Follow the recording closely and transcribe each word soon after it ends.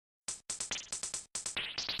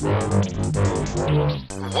Welcome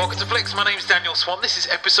to Flicks, my name's Daniel Swan. This is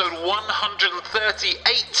episode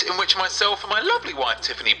 138, in which myself and my lovely wife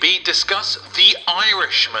Tiffany B discuss The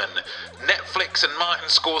Irishman, Netflix and Martin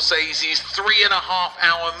Scorsese's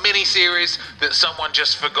 3.5-hour mini-series that someone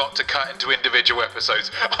just forgot to cut into individual episodes.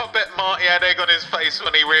 I bet Marty had egg on his face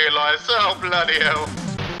when he realised, oh bloody hell.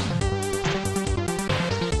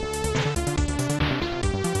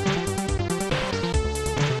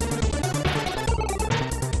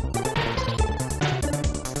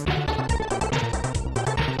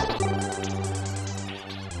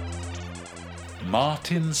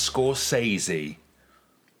 Martin Scorsese,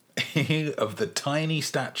 of the tiny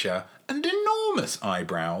stature and enormous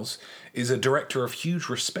eyebrows, is a director of huge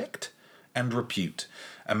respect and repute.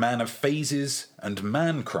 A man of phases and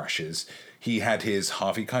man crushes. He had his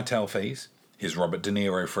Harvey Keitel phase, his Robert De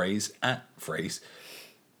Niro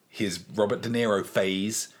his Robert De Niro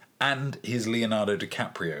phase, and his Leonardo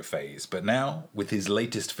DiCaprio phase. But now, with his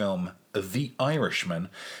latest film, The Irishman,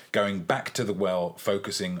 going back to the well,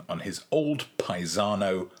 focusing on his old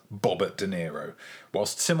paisano, Robert De Niro,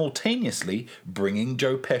 whilst simultaneously bringing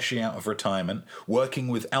Joe Pesci out of retirement, working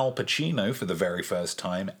with Al Pacino for the very first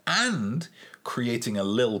time, and creating a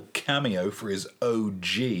little cameo for his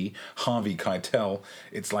OG, Harvey Keitel.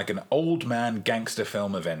 It's like an old man gangster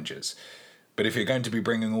film Avengers. But if you're going to be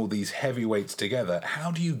bringing all these heavyweights together,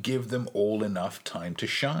 how do you give them all enough time to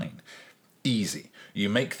shine? Easy. You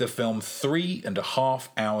make the film 3.5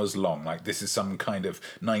 hours long, like this is some kind of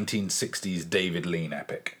 1960s David Lean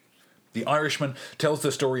epic. The Irishman tells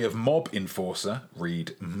the story of mob enforcer,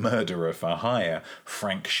 read murderer for hire,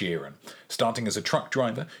 Frank Sheeran. Starting as a truck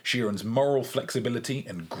driver, Sheeran's moral flexibility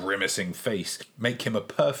and grimacing face make him a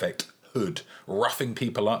perfect hood, roughing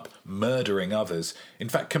people up, murdering others, in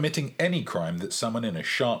fact committing any crime that someone in a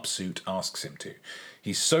sharp suit asks him to.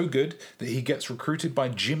 He's so good that he gets recruited by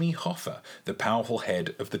Jimmy Hoffa, the powerful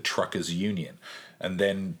head of the Truckers Union. And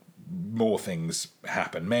then more things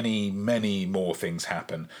happen, many more things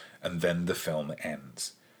happen, and then the film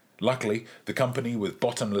ends. Luckily, the company with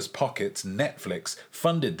bottomless pockets, Netflix,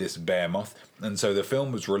 funded this behemoth, and so the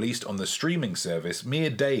film was released on the streaming service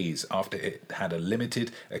mere days after it had a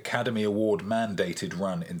limited Academy Award mandated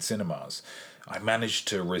run in cinemas. I managed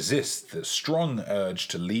to resist the strong urge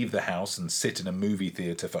to leave the house and sit in a movie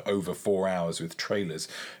theatre for over 4 hours with trailers,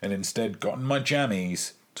 and instead got in my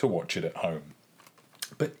jammies to watch it at home.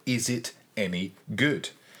 But is it any good?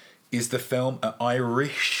 Is the film an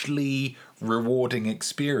Irishly rewarding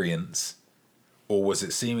experience? Or was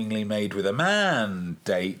it seemingly made with a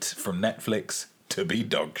mandate from Netflix to be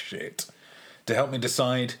dog shit? To help me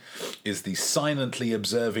decide is the silently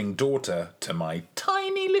observing daughter to my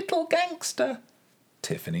tiny little gangster,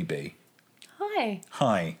 Tiffany B. Hi.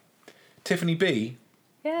 Hi. Tiffany B,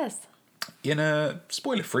 Yes. in a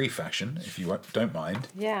spoiler-free fashion, if you don't mind,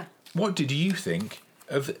 Yeah. what did you think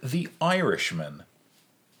of The Irishman?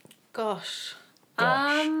 Gosh.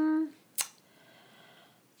 Gosh.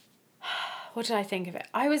 What did I think of it?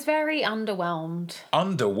 I was very underwhelmed.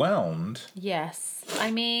 Underwhelmed? Yes.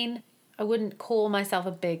 I mean, I wouldn't call myself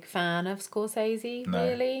a big fan of Scorsese, No.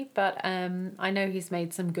 really, but I know he's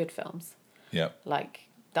made some good films, Yep, like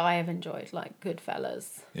that I have enjoyed, like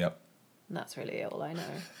Goodfellas. yep. And that's really all I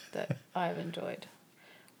know that I have enjoyed.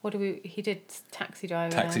 He did Taxi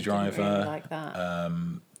Driver. Taxi Didn't Driver. really like that.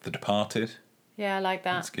 The Departed. Yeah, I like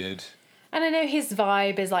that. That's good. And I know his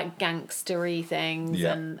vibe is like gangstery things,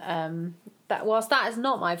 Yeah. and that whilst that is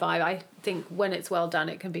not my vibe, I think when it's well done,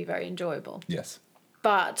 it can be very enjoyable. Yes.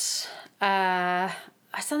 But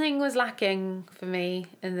something was lacking for me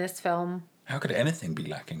in this film. How could anything be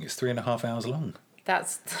lacking? It's 3.5 hours long.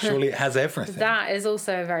 That's Surely it has everything. that is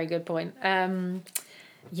also a very good point.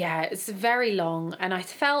 Yeah, it's very long, and I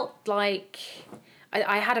felt like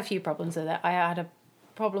I had a few problems with it. I had a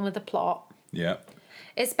problem with the plot. Yeah.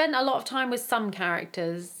 It spent a lot of time with some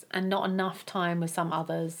characters and not enough time with some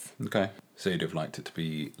others. Okay. So you'd have liked it to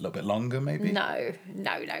be a little bit longer, maybe? No.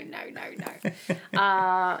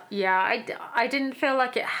 Yeah, I didn't feel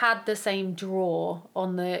like it had the same draw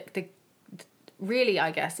on the really, I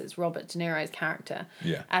guess it's Robert De Niro's character,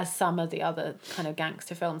 Yeah. as some of the other kind of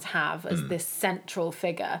gangster films have, as this central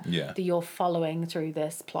figure Yeah. that you're following through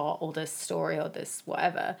this plot or this story or this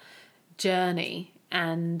whatever journey.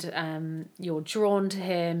 And you're drawn to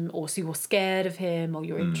him, or so you're scared of him, or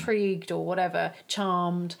you're intrigued, or whatever,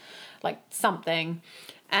 charmed, like something.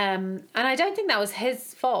 And I don't think that was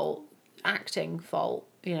his fault, acting fault,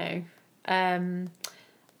 you know.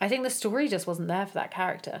 I think the story just wasn't there for that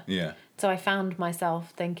character. Yeah. So I found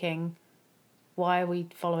myself thinking, why are we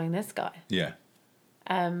following this guy? Yeah.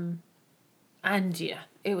 And yeah,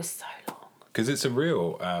 it was so long. Because it's a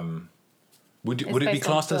real. Would it be based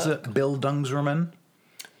on classed as a book. Bildungsroman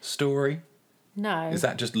story? No. Is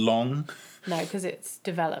that just long? No, because it's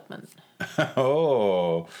development.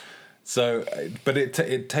 Oh, so but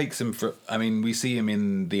it takes him for. I mean, we see him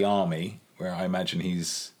in the army, where I imagine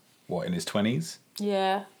he's in his 20s,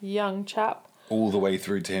 Yeah, young chap. all the way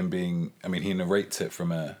through to him being. I mean, he narrates it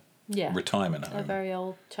from a Yeah. retirement A home, very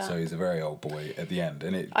old chap. so he's a very old boy at the end,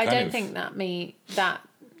 and it. I kind don't of- think that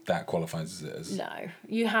that qualifies it as. no.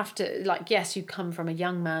 You have to, like, yes, you come from a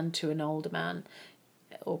young man to an older man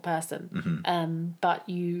or person, Mm-hmm. but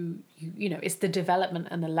you know, it's the development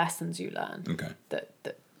and the lessons you learn Okay. that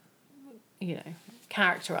you know,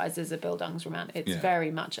 characterizes a Bildungsroman. It's Yeah. very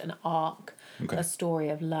much an arc, Okay. a story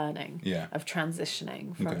of learning, Yeah. of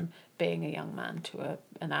transitioning from Okay. being a young man to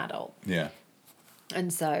an adult. Yeah.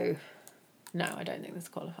 And so, no, I don't think this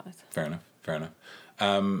qualifies. Fair enough.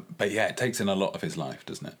 But yeah, it takes in a lot of his life,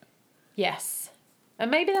 doesn't it? Yes. And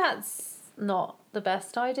maybe that's not the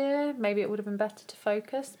best idea. Maybe it would have been better to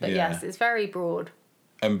focus. But Yeah. yes, it's very broad.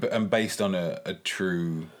 And based on a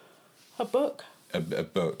true A book. a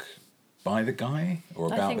book by the guy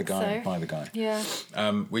or I about think the guy so. by the guy. Yeah.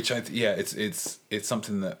 Which it's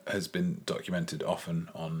something that has been documented often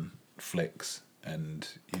on flicks and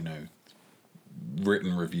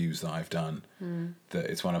written reviews that I've done. That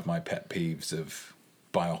it's one of my pet peeves of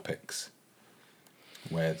biopics,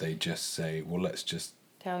 where they just say, "Well, let's just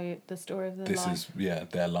Tell you the story of their this life. is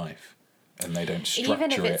their life," and they don't structure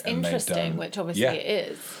Even if it's it. And interesting, they don't, which obviously yeah,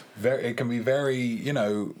 it is. it can be very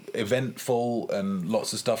eventful and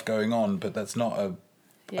lots of stuff going on, but that's not I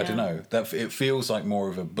Yeah. don't know, that it feels like more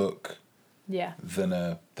of a book Yeah. than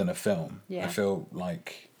a film. Yeah. I feel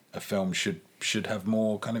like a film should have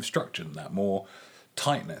more kind of structure than that, more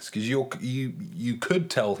tightness, because you could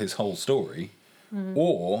tell his whole story,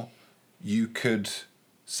 or you could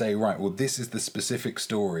say, right, well, this is the specific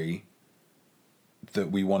story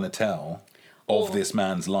that we want to tell of Or- this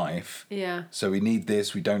man's life. Yeah. So we need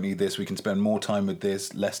this, we don't need this, we can spend more time with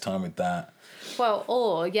this, less time with that. Well,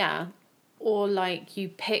 or like you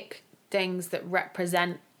pick things that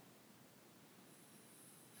represent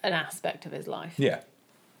an aspect of his life, Yeah.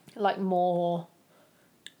 like more,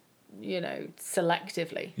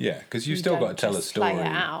 selectively. Yeah, because you've You still got to don't tell a just story. Play it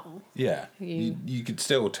out. Yeah, you could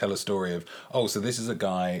still tell a story of, so this is a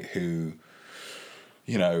guy who,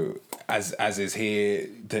 as is here,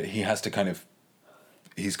 that he has to kind of,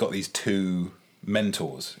 he's got these two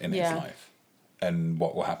mentors in his Yeah. life, and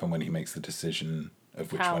what will happen when he makes the decision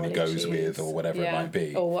of which How one he will goes choose? with or whatever it Yeah. might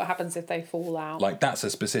be. Or what happens if they fall out. Like, that's a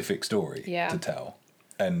specific story Yeah. to tell,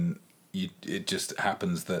 and it just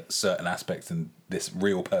happens that certain aspects in this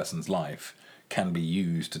real person's life can be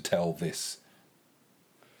used to tell this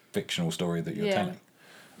fictional story that you're Yeah. telling.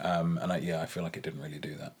 And I feel like it didn't really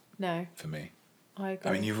do that No, for me. I agree.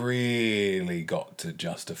 I mean, you've really got to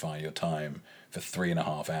justify your time for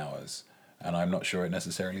 3.5 hours, and I'm not sure it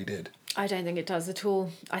necessarily did. I don't think it does at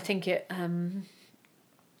all. I think it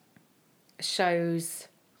shows.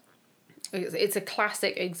 It's a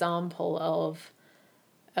classic example of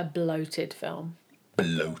a bloated film. A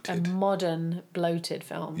Bloated. modern bloated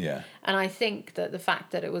film. Yeah. And I think that the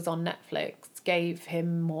fact that it was on Netflix gave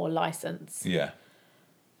him more license, Yeah.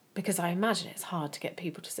 because I imagine it's hard to get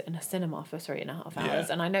people to sit in a cinema for 3.5 hours.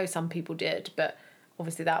 Yeah. And I know some people did, but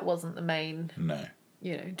obviously that wasn't the main, No.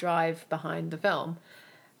 drive behind the film.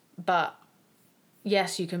 But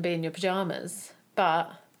yes, you can be in your pajamas,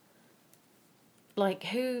 but like,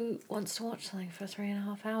 who wants to watch something for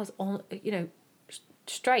 3.5 hours on,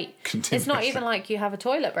 straight? It's not Continuously. even like you have a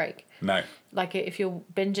toilet break. No. Like if you're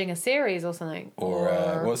binging a series or something,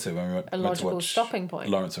 Or what's it when we went to logical watch stopping point.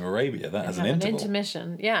 Lawrence of Arabia? That has have an an interval.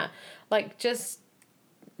 intermission. Yeah, like just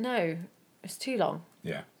no, it's too long.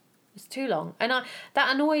 Yeah. It's too long, and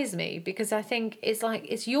that annoys me, because I think it's like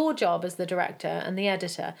it's your job as the director and the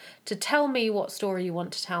editor to tell me what story you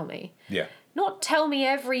want to tell me. Yeah. Not tell me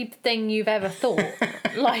everything you've ever thought,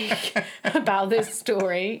 like, about this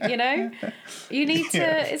story, You need to,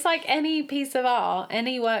 Yeah. it's like any piece of art,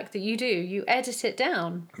 any work that you do, you edit it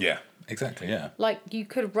down. Yeah. Exactly. Yeah. Like, you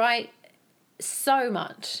could write so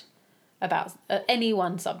much about any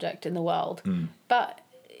one subject in the world, but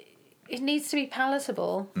it needs to be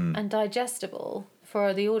palatable and digestible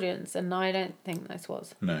for the audience, and I don't think this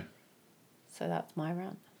was. No. So that's my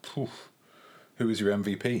rant. Oof. Who was your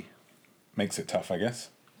MVP? Makes it tough, I guess.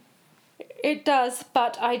 It does,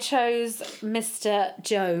 but I chose Mr.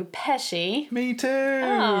 Joe Pesci. Me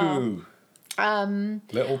too.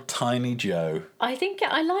 Little tiny Joe. I think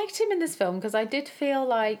I liked him in this film because I did feel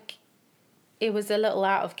like it was a little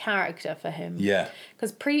out of character for him. Yeah.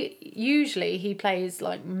 Because usually he plays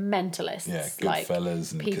like mentalists. Yeah, like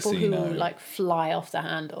Goodfellas and people Casino. who like fly off the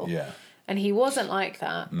handle. Yeah. And he wasn't like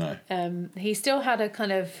that. No. He still had a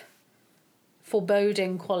kind of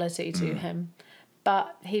foreboding quality to him,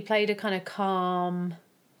 but he played a kind of calm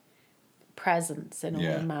presence in all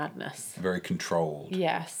the madness. Very controlled.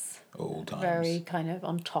 Yes. At all times. Very kind of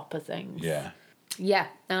on top of things. Yeah. Yeah,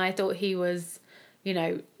 and I thought he was, you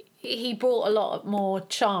know, he brought a lot more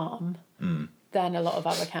charm than a lot of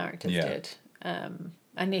other characters did.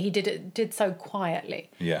 And he did so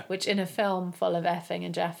quietly. Yeah. Which in a film full of effing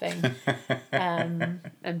and jeffing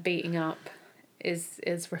and beating up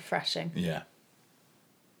is refreshing. Yeah.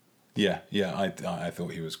 Yeah. I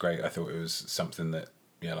thought he was great. I thought it was something that,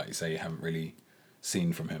 like you say, you haven't really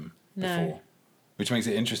seen from him before. Which makes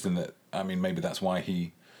it interesting that, I mean, maybe that's why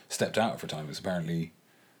he stepped out for a time, because apparently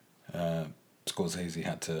Scorsese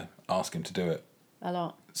had to ask him to do it A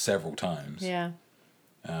lot. several times. Yeah.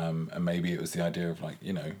 And maybe it was the idea of, like,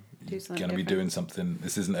 you're going to be doing something.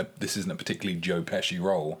 This isn't a particularly Joe Pesci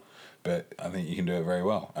role, but I think you can do it very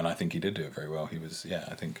well. And I think he did do it very well. He was,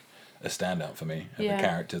 I think, a standout for me. And a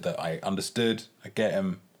character that I understood. I get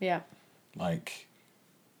him. Yeah. Like,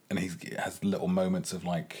 and he has little moments of,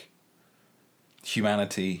 like,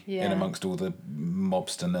 humanity in amongst all the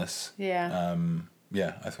mobsterness. Yeah.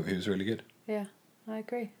 I thought he was really good. Yeah, I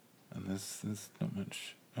agree. And there's not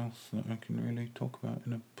much else that I can really talk about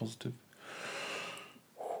in a positive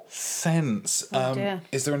sense.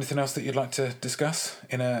 Is there anything else that you'd like to discuss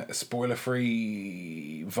in a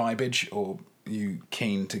spoiler-free vibage, or are you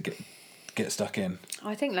keen to get stuck in?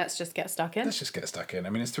 I think let's just get stuck in. Let's just get stuck in. I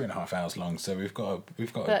mean, it's 3.5 hours long, so we've got.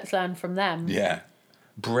 Let's learn from them. Yeah.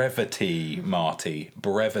 Brevity, Marty.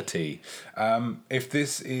 Brevity. If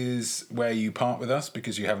this is where you part with us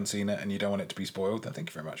because you haven't seen it and you don't want it to be spoiled, then thank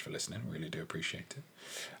you very much for listening. Really do appreciate it.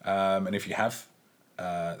 And if you have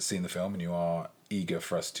seen the film and you are eager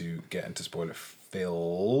for us to get into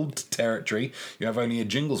spoiler-filled territory, you have only a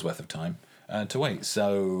jingle's worth of time to wait.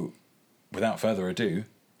 So, without further ado,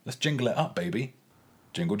 let's jingle it up, baby.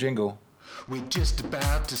 Jingle, jingle. We're just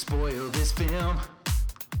about to spoil this film,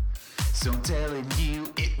 so I'm telling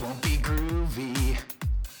you it won't be groovy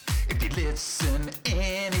if you listen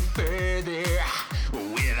any further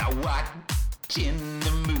without watching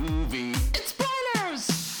the movie. It's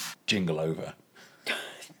spoilers! Jingle over.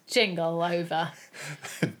 Jingle over.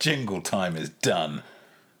 Jingle time is done.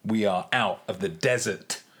 We are out of the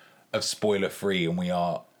desert of spoiler-free and we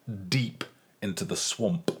are deep into the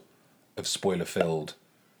swamp of spoiler-filled,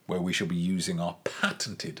 where we shall be using our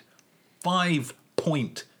patented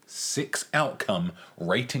 5.6 outcome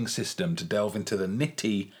rating system to delve into the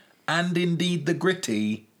nitty and indeed the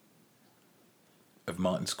gritty of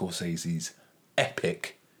Martin Scorsese's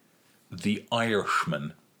epic The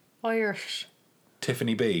Irishman. Irish.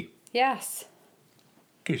 Tiffany B. Yes.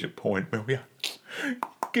 Gives a point, will you?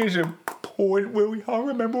 Gives a point, will you? I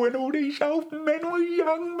remember when all these old men were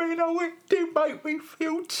young men. Oh, it did make me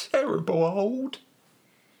feel terrible old.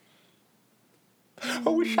 I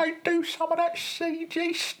wish they'd do some of that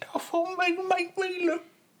CG stuff on me, make me look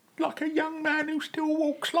like a young man who still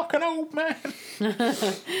walks like an old man.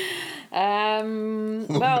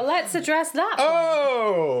 Well, let's address that.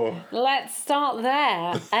 Oh! Let's start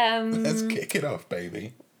there. Let's kick it off,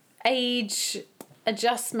 baby. Age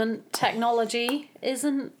adjustment technology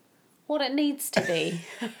isn't what it needs to be.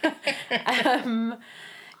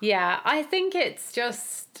 Yeah, I think it's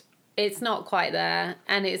not quite there,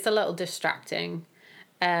 and it's a little distracting.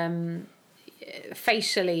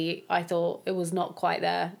 Facially, I thought it was not quite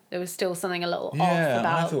there. There was still something a little off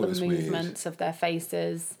about the movements of their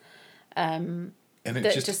faces. And it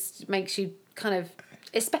that just makes you kind of...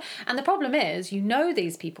 And the problem is, you know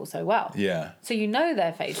these people so well. Yeah. So you know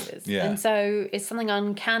their faces. Yeah. And so it's something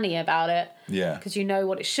uncanny about it. Yeah. Because you know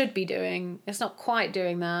what it should be doing. It's not quite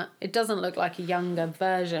doing that. It doesn't look like a younger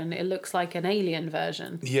version. It looks like an alien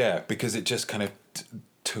version. Yeah, because it just kind of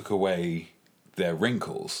took away their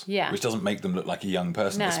wrinkles. Yeah. Which doesn't make them look like a young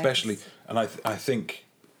person. No. Especially, and I think,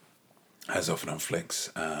 as often on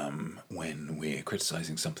flicks, when we're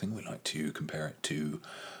criticising something, we like to compare it to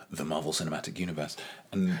the Marvel Cinematic Universe.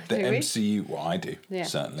 And the Do we? MCU, well, I do, Yeah,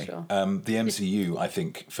 certainly. sure. The MCU, I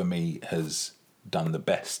think, for me, has done the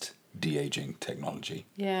best de-aging technology.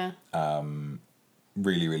 Yeah.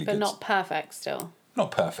 Really, really But good. not perfect still.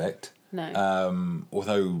 Not perfect. No.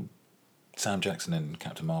 Although Sam Jackson in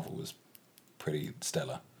Captain Marvel was pretty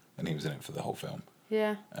stellar, and he was in it for the whole film.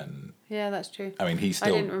 Yeah. And Yeah, that's true. I mean, he I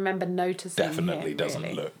still didn't remember noticing definitely it, doesn't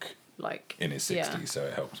really. look like in his 60s, so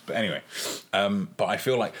it helps. But anyway, but I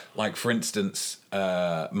feel like for instance,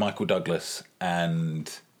 Michael Douglas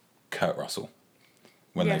and Kurt Russell,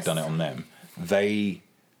 when they've done it on them,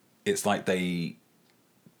 it's like they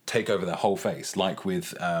take over their whole face, like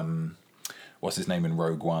with what's his name in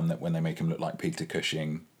Rogue One, that when they make him look like Peter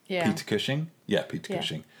Cushing. Peter Cushing,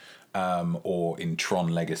 Cushing, or in Tron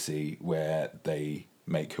Legacy, where they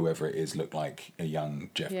make whoever it is look like a young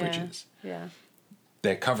Jeff Bridges.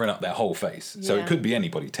 They're covering up their whole face, so it could be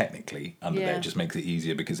anybody technically under there. It just makes it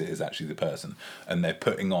easier because it is actually the person, and they're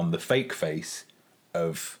putting on the fake face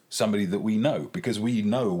of somebody that we know, because we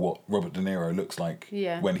know what Robert De Niro looks like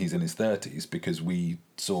when he's in his 30s, because we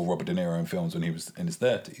saw Robert De Niro in films when he was in his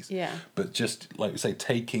 30s. But just like we say,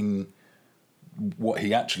 taking what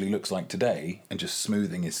he actually looks like today and just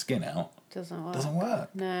smoothing his skin out doesn't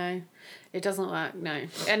work. No, it doesn't work. No,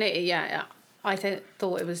 and I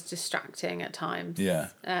thought it was distracting at times.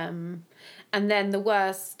 And then the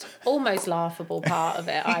worst, almost laughable part of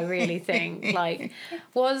it, I really think, like,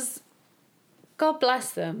 was, God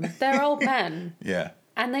bless them, they're old men.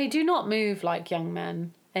 And they do not move like young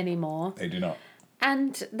men anymore. They do not.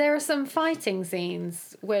 And there are some fighting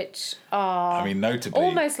scenes which are, I mean, notably,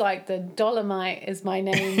 almost like the Dolomite Is My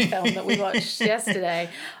Name film that we watched yesterday,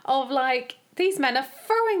 of like, these men are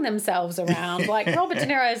throwing themselves around. Like, Robert De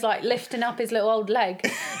Niro's like lifting up his little old leg,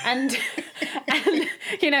 and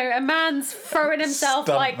you know, a man's throwing himself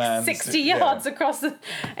like 60 yards across the,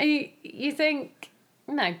 and you think,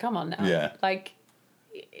 no, come on now. Like,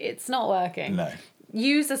 it's not working. No.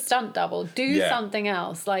 Use a stunt double. Do something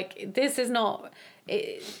else. Like, this is not...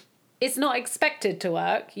 It's not expected to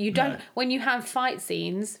work. You don't... No. When you have fight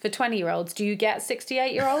scenes for 20-year-olds, do you get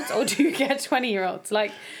 68-year-olds or do you get 20-year-olds?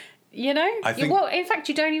 Like, you know? I think... Well, in fact,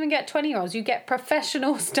 you don't even get 20-year-olds. You get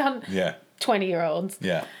professional stunt 20-year-olds.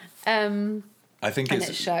 I think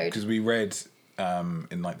it showed. Because we read...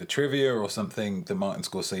 in like the trivia or something, that Martin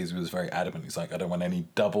Scorsese was very adamant. He's like, I don't want any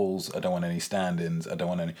doubles, I don't want any stand-ins, I don't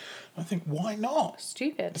want any... I think, why not?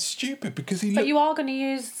 Stupid. It's stupid because he... But you are going to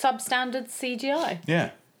use substandard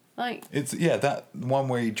CGI. Like... It's, that one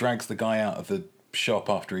where he drags the guy out of the shop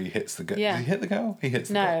after he hits the girl. Does he hit the girl? He hits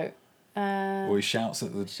the girl. Or he shouts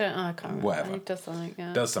at the... I can't remember. Whatever. He does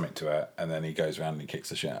something, Does something to her, and then he goes around and he kicks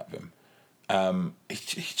the shit out of him. He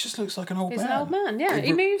just looks like an old man. He's an old man,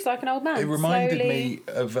 he moves like an old man. It reminded me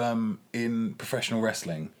of in professional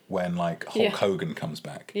wrestling when like Hulk Hogan comes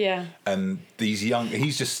back. And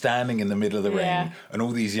he's just standing in the middle of the ring, and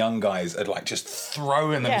all these young guys are like just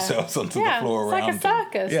throwing themselves onto the floor around him. It's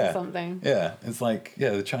like a circus or something. It's like,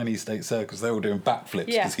 the Chinese state circus, they're all doing backflips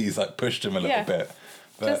because he's like pushed him a little bit.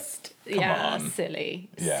 But just, come on. Silly.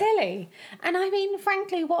 Silly. And I mean,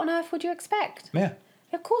 frankly, what on earth would you expect?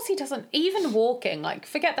 Of course he doesn't. Even walking, like,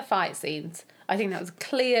 forget the fight scenes. I think that was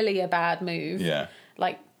clearly a bad move.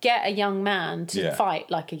 Like, get a young man to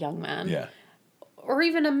fight like a young man. Or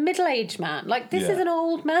even a middle-aged man. Like, this is an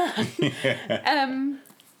old man.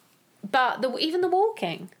 But even the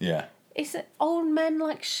walking. It's old men,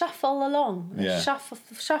 like, shuffle along.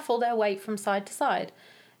 Shuffle their weight from side to side.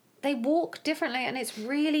 They walk differently, and it's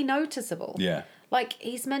really noticeable. Like,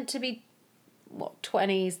 he's meant to be,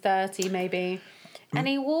 20s, 30 maybe... And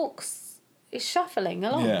he is shuffling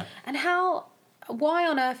along. And why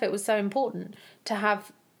on earth it was so important to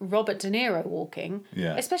have Robert De Niro walking,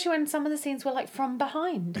 especially when some of the scenes were like from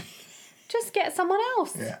behind. Just get someone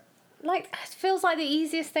else. Like, it feels like the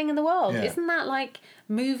easiest thing in the world. Isn't that like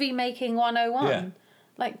movie making 101?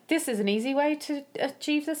 Like, this is an easy way to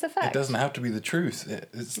achieve this effect. It doesn't have to be the truth.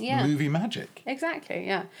 It's movie magic. Exactly,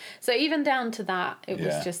 So even down to that,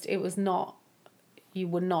 it was not, you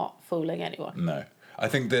were not fooling anyone. No. I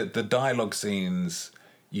think that the dialogue scenes,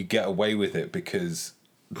 you get away with it because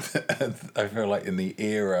I feel like in the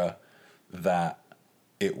era that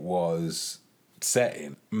it was set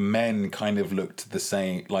in, men kind of looked the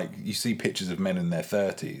same. Like, you see pictures of men in their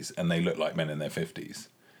 30s and they look like men in their 50s.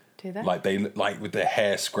 Do they? Like, they look like with their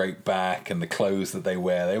hair scraped back and the clothes that they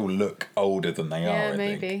wear, they all look older than they are, I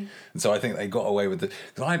think. Maybe. And so I think they got away with it.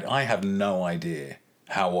 I have no idea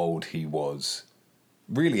how old he was.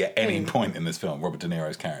 Really, at any point in this film, Robert De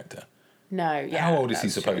Niro's character. No, How old is he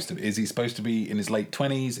supposed to be? Is he supposed to be in his late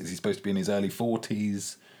 20s? Is he supposed to be in his early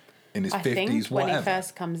 40s? In his 50s? Think whatever? When he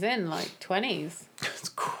first comes in, like 20s. It's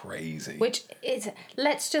crazy. Which is...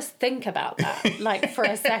 Let's just think about that, like, for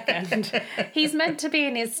a second. He's meant to be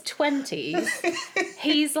in his 20s.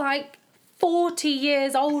 He's, like, 40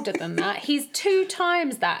 years older than that. He's 2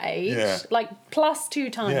 times that age. Like, plus 2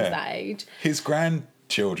 times that age. His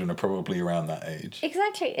grandchildren are probably around that age.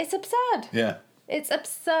 Exactly. It's absurd. It's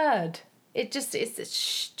absurd. It's a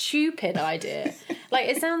stupid idea. Like,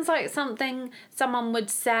 it sounds like something someone would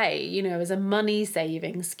say, you know, as a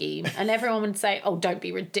money-saving scheme. And everyone would say, oh, don't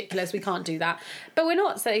be ridiculous, we can't do that. But we're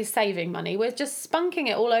not saving money, we're just spunking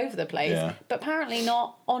it all over the place. Yeah. But apparently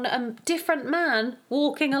not on a different man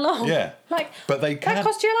walking along. Yeah. Like, But they that can-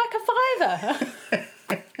 cost you like a £5.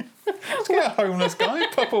 Let's get a homeless guy,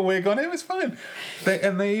 pop a wig on him, it's fine.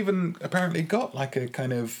 They even apparently got like a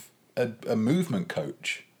kind of a movement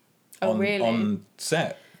coach Oh, on, really? on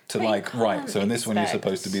set to But you like, right, can't so in this one you're expect-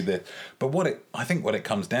 supposed to be this. But I think what it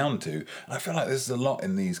comes down to, and I feel like this is a lot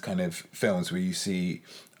in these kind of films where you see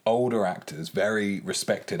older actors, very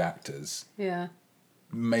respected actors, Yeah.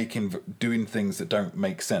 doing things that don't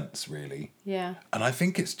make sense really. Yeah. And I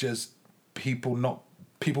think it's just people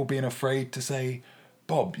being afraid to say,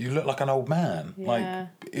 Bob, you look like an old man. Yeah.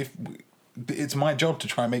 Like, it's my job to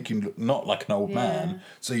try and make you look not like an old man,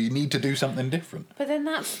 so you need to do something different. But then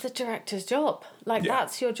that's the director's job. Like, Yeah.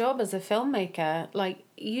 that's your job as a filmmaker. Like,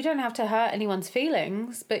 you don't have to hurt anyone's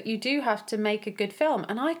feelings, but you do have to make a good film.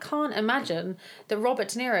 And I can't imagine that Robert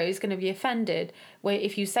De Niro is going to be offended where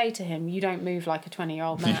if you say to him, you don't move like a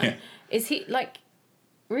 20-year-old man. Yeah. Is he, like,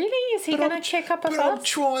 really? Is he going to kick up a But I'm fuss?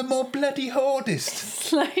 trying my bloody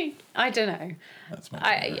hardest. Like, I don't know. That's my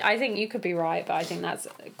I think you could be right, but I think that's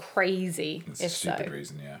crazy. It's a if stupid so.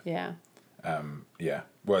 reason, yeah. Yeah. Yeah.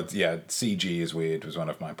 Well, yeah, CG is weird was one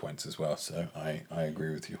of my points as well, so I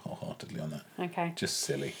agree with you wholeheartedly on that. Okay. Just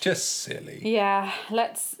silly. Just silly. Yeah.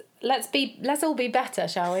 Let's all be better,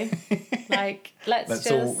 shall we? Like,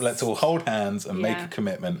 Let's all hold hands and make Yeah. a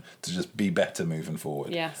commitment to just be better moving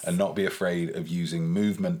forward. Yes. And not be afraid of using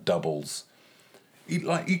movement doubles.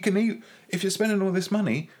 If you're spending all this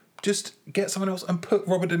money, just get someone else and put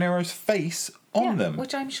Robert De Niro's face on them.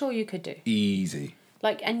 which I'm sure you could do. Easy.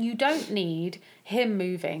 Like, and you don't need him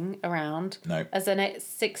moving around No. as a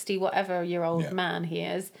 60 whatever year old Yeah. man he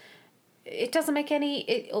is. It doesn't make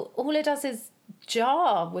all it does is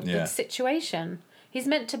jar with Yeah. the situation. He's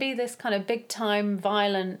meant to be this kind of big time,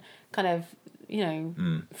 violent, kind of, you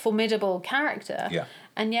know, formidable character. Yeah.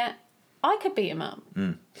 And yet, I could beat him up.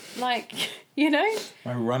 Like, you know?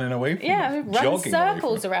 I'm running away from Yeah, him. run Jogging away from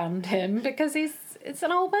circles him. around him because it's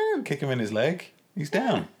an old man. Kick him in his leg. He's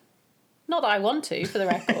down. Not that I want to, for the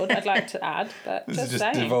record, I'd like to add, but This just has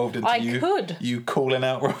just saying. devolved into I you. could. You calling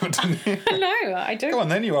out Robert De Niro. No, I don't. Go on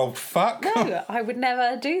then, you old fuck. No, I would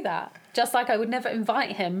never do that. Just like I would never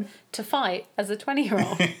invite him to fight as a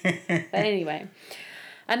 20-year-old. But anyway,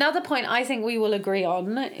 another point I think we will agree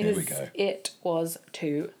on Here we is go. it was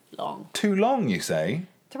too long. Too long, you say?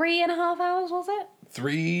 3.5 hours, was it?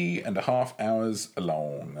 3.5 hours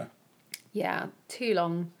long. Yeah, too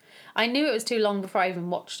long. I knew it was too long before I even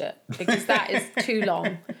watched it because that is too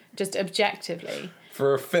long, just objectively.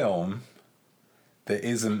 For a film that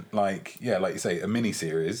isn't like you say, a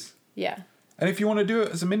mini-series. Yeah. And if you want to do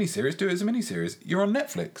it as a mini-series, do it as a mini-series. You're on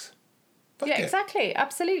Netflix. Fuck Yeah, it. exactly.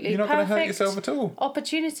 Absolutely. You're not going to hurt Perfect yourself at all.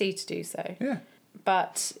 opportunity to do so. Yeah.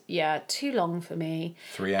 But yeah, too long for me.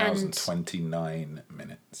 3 hours and And- 29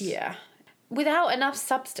 minutes. Yeah. Without enough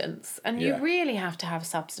substance. And you Yeah. really have to have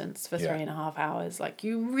substance for Yeah. 3.5 hours. Like,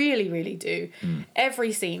 you really, really do.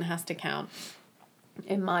 Every scene has to count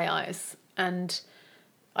in my eyes. And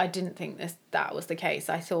I didn't think that was the case.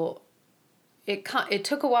 I thought it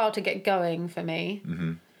took a while to get going for me.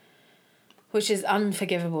 Mm-hmm. Which is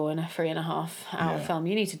unforgivable in a 3.5 hour Yeah. film.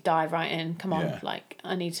 You need to dive right in. Come on. Yeah. Like,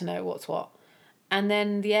 I need to know what's what. And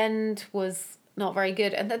then the end was not very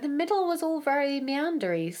good. And then the middle was all very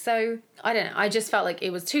meandery. So, I don't know. I just felt like it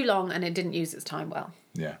was too long and it didn't use its time well.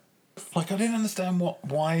 Yeah. Like, I didn't understand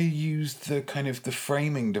why you used the kind of the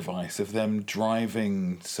framing device of them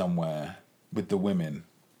driving somewhere with the women.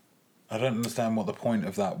 I don't understand what the point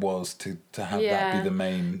of that was to have that Yeah. be the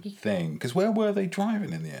main thing. Because where were they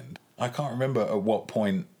driving in the end? I can't remember at what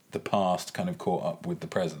point the past kind of caught up with the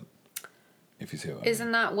present. If you see what I mean.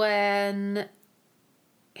 Isn't that when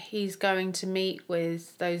he's going to meet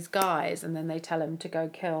with those guys and then they tell him to go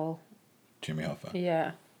kill? Jimmy Hoffa,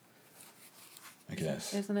 Yeah. I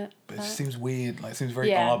guess. Isn't it? But it that? just seems weird. Like, it seems a very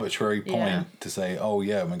Yeah. arbitrary point Yeah. to say, oh,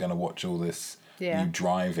 yeah, we're going to watch all this Yeah. you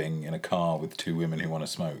driving in a car with two women who want to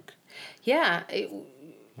smoke. Yeah.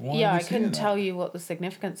 Why Yeah, are we I seeing couldn't that? tell you what the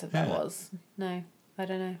significance of that Yeah. was. No, I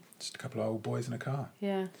don't know. Just a couple of old boys in a car.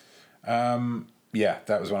 Yeah. Yeah,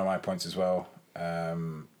 that was one of my points as well.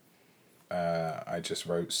 I just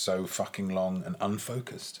wrote so fucking long and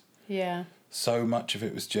unfocused. Yeah. So much of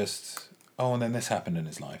it was just, oh, and then this happened in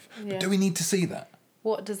his life. Yeah. But do we need to see that?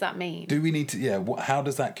 What does that mean? Do we need to, yeah, how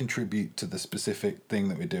does that contribute to the specific thing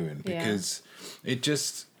that we're doing? Yeah. Because it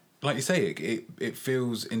just, like you say, it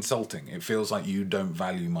feels insulting. It feels like you don't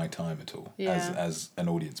value my time at all Yeah. as an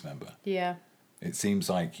audience member. Yeah. It seems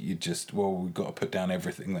like we've got to put down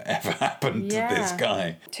everything that ever happened to this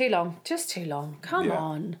guy. Too long. Just too long. Come Yeah.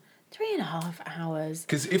 on. 3.5 hours.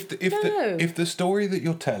 Because if No. the story that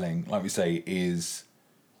you're telling, like we say, is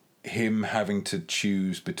him having to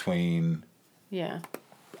choose between Yeah.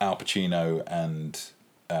 Al Pacino and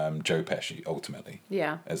Joe Pesci, ultimately,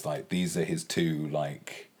 Yeah. as like these are his two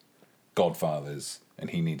like godfathers, and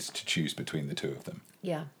he needs to choose between the two of them,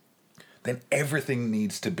 Yeah. then everything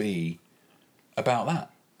needs to be about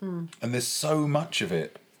that. And there's so much of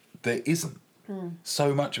it that isn't.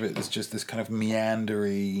 So much of it is just this kind of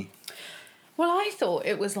meandery. Well, I thought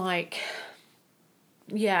it was like,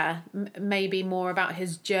 maybe more about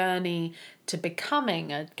his journey to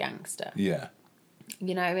becoming a gangster. Yeah.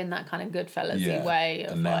 You know, in that kind of Goodfellas-y Yeah. way.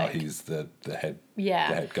 Of And now like, he's the head Yeah.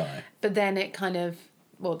 the head guy. But then it kind of,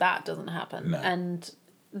 that doesn't happen. No. And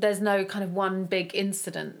there's no kind of one big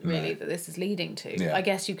incident, really, No. that this is leading to. Yeah. I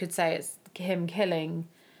guess you could say it's him killing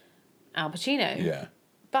Al Pacino. Yeah.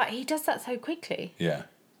 But he does that so quickly Yeah.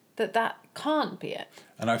 that can't be it.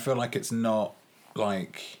 And I feel like it's not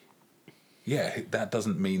like, that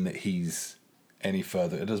doesn't mean that he's any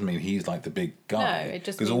further. It doesn't mean he's like the big guy. No, it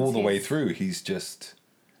just because means all the way he's- through he's just.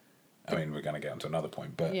 I mean, we're going to get onto another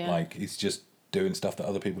point, but Yeah. like he's just doing stuff that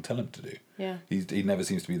other people tell him to do. Yeah. He never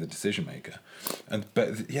seems to be the decision maker,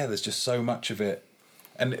 but there's just so much of it,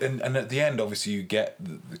 and at the end, obviously, you get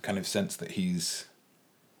the kind of sense that he's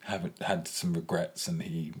had some regrets, and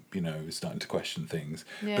he is starting to question things.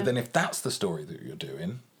 Yeah. But then, if that's the story that you're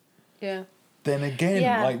doing, Yeah. then again,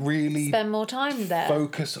 Yeah. like really Spend more time there.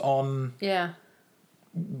 focus on Yeah.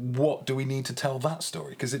 what do we need to tell that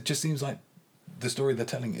story, because it just seems like the story they're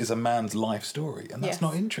telling is a man's life story, and that's Yes.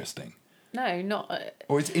 not interesting. No, not.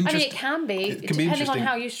 Or it's I mean, interesting. it can be, It can be depending on interesting.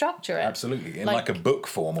 how you structure it. Absolutely. In like a book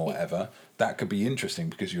form or whatever, that could be interesting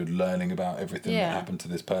because you're learning about everything Yeah. that happened to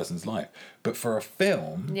this person's life. But for a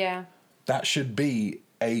film, Yeah. that should be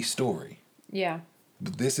a story. Yeah.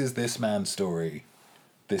 But this is this man's story.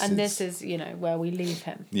 This is, where we leave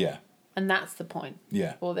him. Yeah. And that's the point.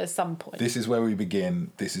 Yeah. Or there's some point. This is where we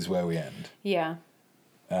begin. This is where we end. Yeah.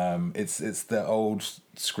 It's the old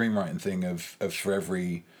screenwriting thing of for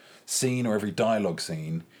every scene or every dialogue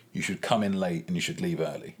scene, you should come in late and you should leave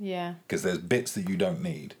early. Yeah. Because there's bits that you don't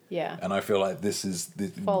need. Yeah. And I feel like this is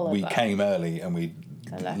Full of we that. came early and we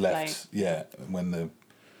left left. Yeah, when the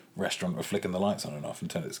restaurant were flicking the lights on and off,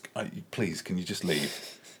 and please, can you just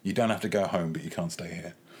leave? You don't have to go home, but you can't stay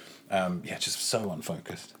here. Just so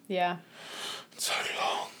unfocused. Yeah. So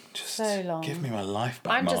long. Just So long. give me my life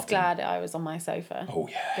back. I'm just Martin. glad I was on my sofa. Oh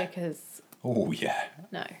yeah. Because, Oh yeah.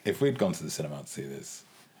 no. If we'd gone to the cinema to see this,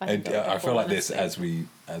 I think I would I have feel like fallen this asleep.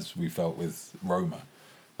 as we felt with Roma.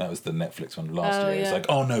 That was the Netflix one last Oh, year. It's yeah. like,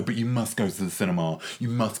 oh no, but you must go to the cinema. You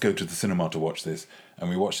must go to the cinema to watch this. And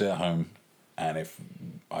we watched it at home. And if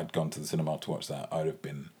I'd gone to the cinema to watch that, I'd have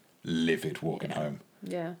been livid walking home.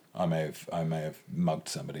 Yeah. I may have mugged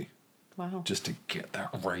somebody Wow. just to get that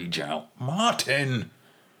rage out. Martin,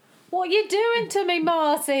 What are you doing to me,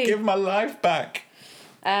 Marty? give my life back.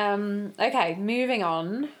 Okay, moving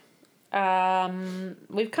on.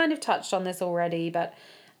 We've kind of touched on this already, but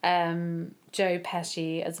Joe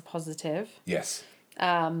Pesci as a positive. Yes.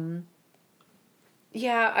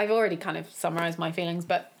 Yeah, I've already kind of summarised my feelings,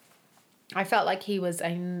 but I felt like he was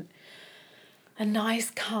a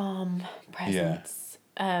nice, calm presence.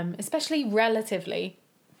 Especially relatively.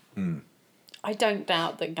 I don't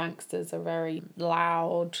doubt that gangsters are very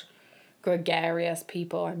loud, gregarious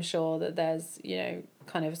people. I'm sure that there's,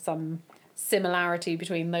 kind of some similarity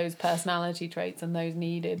between those personality traits and those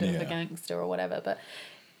needed of Yeah. a gangster or whatever. But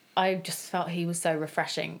I just felt he was so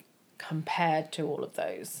refreshing compared to all of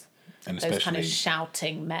those. And Those kind especially of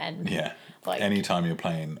shouting men. yeah. Like, Anytime you're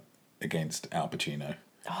playing against Al Pacino,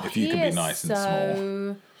 if he you can be is nice and small.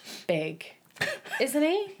 so big, isn't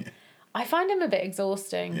he? I find him a bit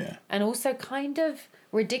exhausting. Yeah. And also kind of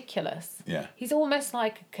ridiculous. Yeah. He's almost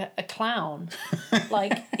like a clown.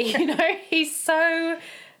 Like, he's so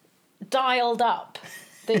dialed up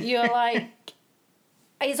that you're like,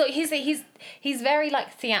 he's very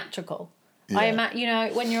like theatrical. I Yeah.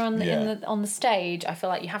 imagine, when you're on the stage, I feel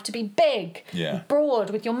like you have to be big, Yeah. broad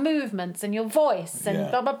with your movements and your voice and Yeah.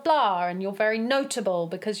 blah blah blah, and you're very notable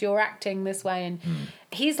because you're acting this way. And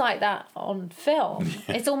he's like that on film.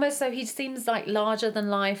 It's almost so he seems like larger than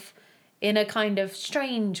life in a kind of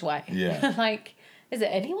strange way. Yeah. Like, is it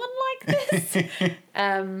anyone like this?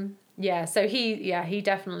 So he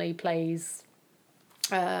definitely plays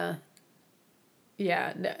a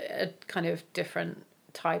kind of different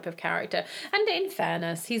type of character. And in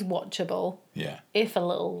fairness, he's watchable, Yeah. if a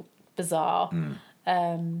little bizarre.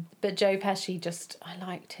 But Joe Pesci I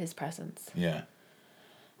liked his presence. Yeah.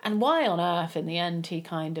 And why on earth, in the end, he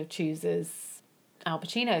kind of chooses Al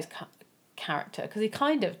Pacino's character? Because he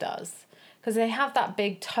kind of does. Because they have that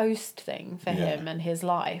big toast thing for him and his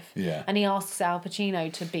life. Yeah. And he asks Al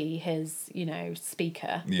Pacino to be his,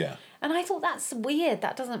 speaker. Yeah. And I thought, that's weird.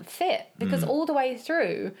 That doesn't fit. Because all the way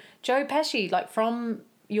through, Joe Pesci, like from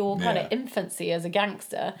your kind of infancy as a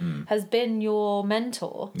gangster, has been your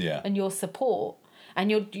mentor and your support. And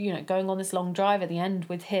you're, going on this long drive at the end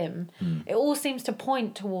with him. It all seems to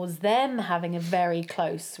point towards them having a very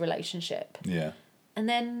close relationship. Yeah. And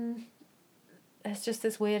then there's just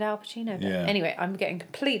this weird Al Pacino bit. Yeah. Anyway, I'm getting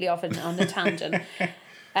completely off on a tangent.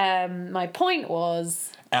 My point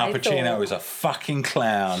was... Al Pacino is a fucking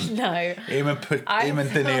clown. No. Him and De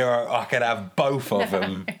Niro, I could have both of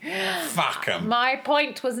them. Fuck them. My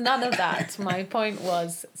point was none of that. My point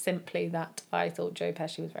was simply that I thought Joe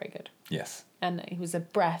Pesci was very good. Yes. And he was a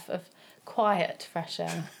breath of quiet, fresh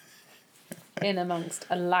air in amongst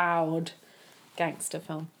a loud gangster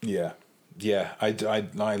film. Yeah. Yeah. Like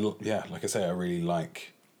I say, I really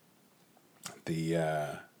like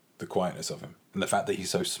the quietness of him. And the fact that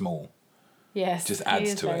he's so small. Yes, just adds he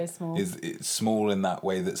is to very it. Small. It's small in that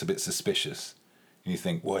way that's a bit suspicious. And you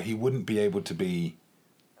think, well, he wouldn't be able to be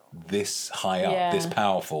this high up, this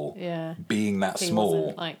powerful, being that he small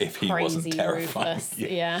wasn't, like, if he wasn't crazy terrifying. ruthless.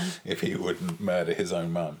 Yeah. If he wouldn't murder his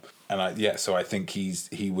own mum. And so I think he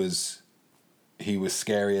was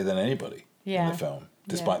scarier than anybody in the film,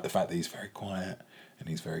 despite the fact that he's very quiet and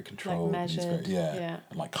he's very controlled. Like measured. He's very, And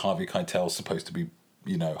like Harvey Keitel's supposed to be,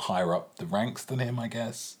 higher up the ranks than him, I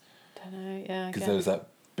guess. Don't know, yeah. Because there was that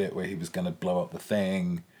bit where he was going to blow up the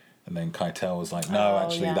thing, and then Keitel was like, "No,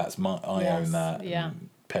 actually, that's I own that." Yeah. And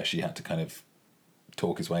Pesci had to kind of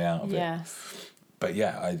talk his way out of it. Yes. But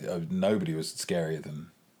I nobody was scarier than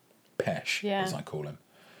Pesh, as I call him.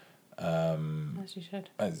 As you should.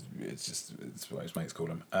 It's what his mates call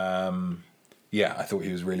him. I thought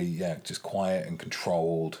he was really just quiet and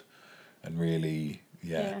controlled, and really.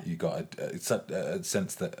 You got a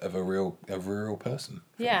sense that of a real person.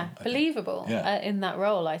 Believable in that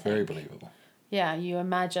role, I think. Very believable. Yeah, you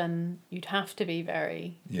imagine you'd have to be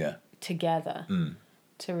very together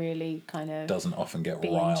to really kind of doesn't often get be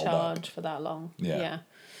riled in charge up for that long. Yeah,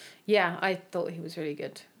 I thought he was really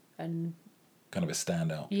good and kind of a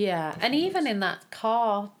standout. Yeah, and even in that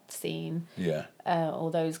car scene, or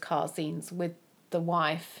those car scenes with the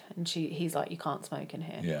wife, and he's like, "You can't smoke in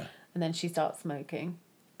here." Yeah. And then she starts smoking.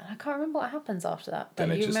 And I can't remember what happens after that. But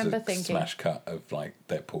then you it's remember just a thinking... smash cut of like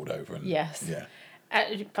they're pulled over and... Yes. Yeah.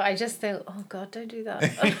 But I just thought, oh God, don't do that.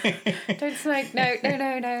 Don't smoke.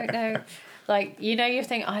 No. Like, you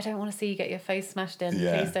think, I don't want to see you get your face smashed in.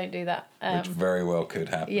 Yeah. Please don't do that. Which very well could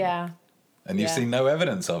happen. Yeah. And you've seen no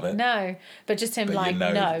evidence of it. No. But just him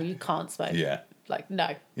no, you can't smoke. Yeah. Like,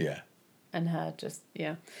 no. Yeah. And her just,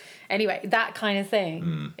 Anyway, that kind of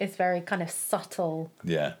thing is very kind of subtle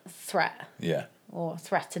threat. Yeah. Or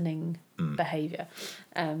threatening behaviour.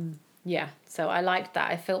 So I liked that.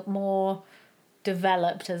 I felt more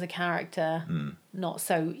developed as a character, not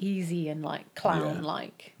so easy and like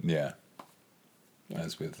clown-like. Yeah.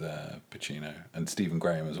 As with Pacino and Stephen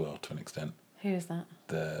Graham as well, to an extent. Who is that?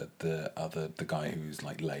 The guy who's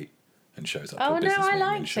like late and shows up. Oh to a business no, I meeting in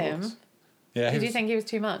liked him. shorts. Yeah. Did you think he was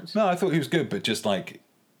too much? No, I thought he was good, but just like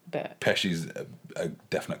But Pesci's a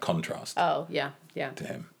definite contrast. Oh yeah. To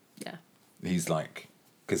him. Yeah. He's like,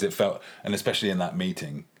 because it felt, and especially in that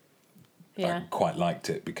meeting, I quite liked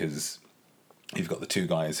it because you've got the two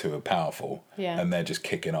guys who are powerful and they're just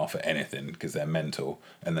kicking off at anything because they're mental,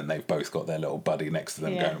 and then they've both got their little buddy next to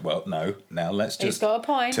them going, well, no, now let's just... He's got a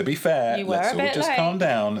point. To be fair, let's all just calm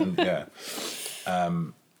down.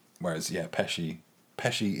 And whereas, Pesci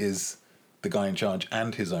is the guy in charge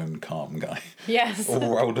and his own calm guy. Yes. All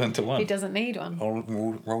rolled into one. He doesn't need one. All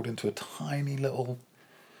rolled into a tiny little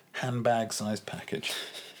handbag-sized package.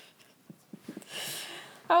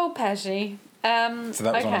 Oh, Pesci. So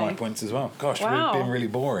that was one of my points as well. Gosh, wow. we've been really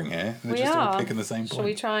boring here. We're just all picking the same point. Shall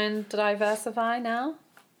we try and diversify now?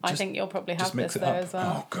 I think you'll probably have this though as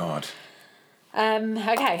well. Oh, God.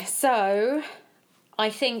 Okay, so I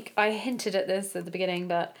think I hinted at this at the beginning,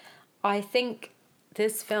 but I think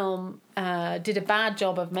this film did a bad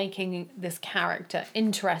job of making this character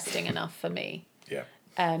interesting enough for me. Yeah.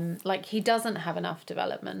 Like, he doesn't have enough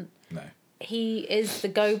development. No. He is the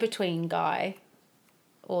go-between guy,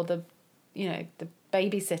 or the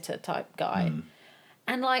babysitter type guy.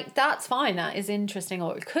 And, like, that's fine. That is interesting,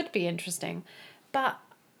 or it could be interesting. But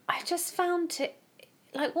I just found it,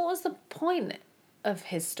 like, what was the point of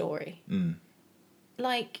his story?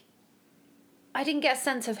 Like, I didn't get a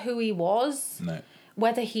sense of who he was, No.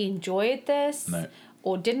 whether he enjoyed this, No.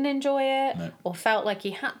 or didn't enjoy it, No. or felt like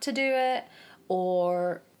he had to do it,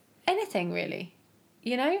 or anything really.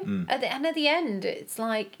 You know? At the end, it's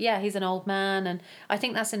like, yeah, he's an old man, and I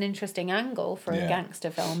think that's an interesting angle for a Yeah. gangster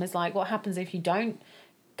film, is like, what happens if you don't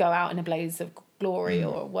go out in a blaze of glory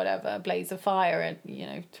or whatever, blaze of fire, and, you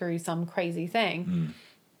know, through some crazy thing.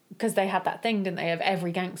 Because they had that thing, didn't they, of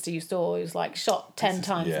every gangster you saw who was like shot 10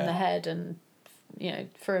 times in the head and, you know,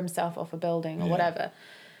 threw himself off a building or whatever.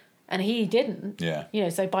 And he didn't. Yeah. You know,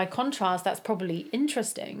 so by contrast, that's probably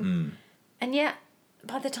interesting. And yet,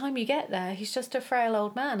 by the time you get there, he's just a frail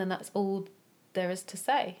old man, and that's all there is to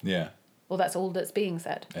say. Yeah. Or that's all that's being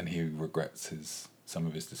said. And he regrets some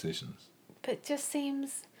of his decisions. But it just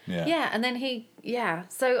seems... Yeah. Yeah, and then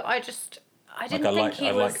so I didn't think he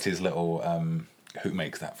I was... liked his little, who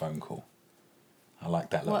makes that phone call? I like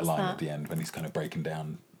that little What's line that? at the end when he's kind of breaking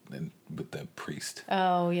down with the priest.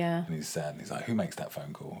 Oh, yeah. And he's sad, and he's like, who makes that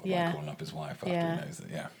phone call? Yeah. Like calling up his wife after Yeah. he knows that,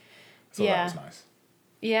 yeah. So that Yeah. was nice.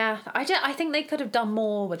 Yeah, I think they could have done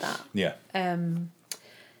more with that. Yeah.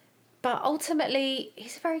 But ultimately,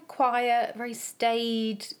 he's a very quiet, very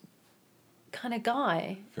staid kind of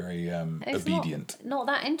guy. Very And he's obedient. Not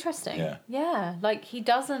that interesting. Yeah. Yeah, like he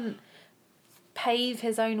doesn't pave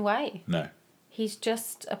his own way. No. He's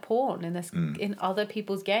just a pawn in this in other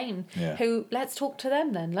people's game. Yeah. Who, let's talk to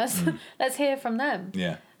them then. Let's hear from them.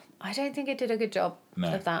 Yeah. I don't think it did a good job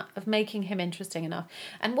No. of that, of making him interesting enough.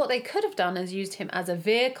 And what they could have done is used him as a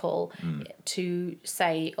vehicle to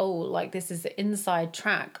say, oh, like this is the inside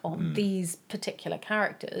track on these particular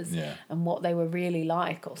characters Yeah. and what they were really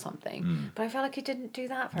like or something. But I felt like he didn't do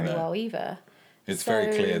that very No. well either. It's So-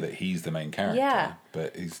 very clear that he's the main character, Yeah.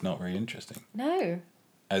 but he's not very interesting. No.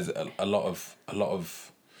 As a lot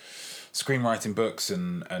of screenwriting books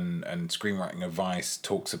and screenwriting advice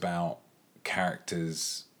talks about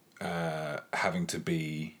characters having to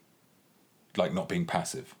be like not being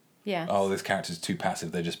passive. Yeah. Oh, this character's too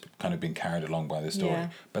passive. They're just kind of being carried along by the story. Yeah.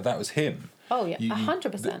 But that was him. Oh, yeah,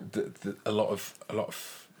 100%. A lot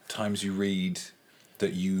of times you read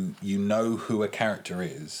that you know who a character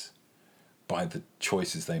is by the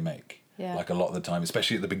choices they make. Yeah. Like a lot of the time,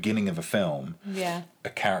 especially at the beginning of a film, Yeah. a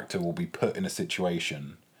character will be put in a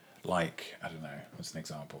situation like, I don't know, what's an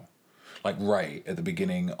example? Like Rey at the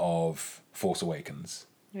beginning of Force Awakens.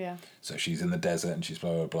 Yeah. So she's in the desert and she's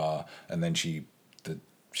blah blah blah, and then she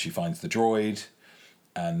finds the droid,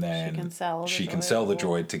 and then She can sell the droid. the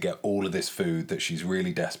droid to get all of this food that she's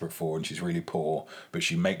really desperate for, and she's really poor, but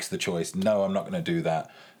she makes the choice, no, I'm not going to do that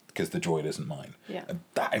because the droid isn't mine. Yeah. And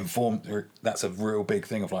that informed her. That's a real big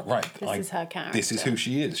thing of like, right, This is her character. This is who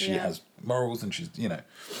she is. She Yeah. has morals, and she's,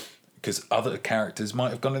 because other characters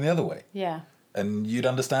might have gone in the other way. Yeah. And you'd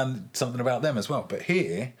understand something about them as well. But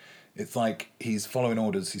here, it's like he's following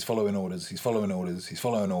orders, he's following orders, he's following orders, he's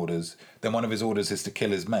following orders. Then one of his orders is to kill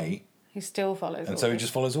his mate, He still follows and so he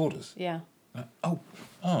just follows orders. Yeah. Oh.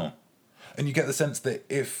 And you get the sense that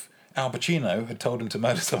if Al Pacino had told him to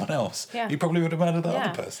murder someone else, Yeah. he probably would have murdered the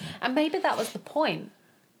other person. And maybe that was the point,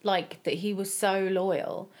 like that he was so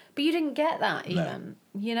loyal, but you didn't get that even.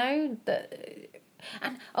 You know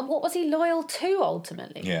and what was he loyal to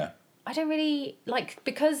ultimately? Yeah. I don't really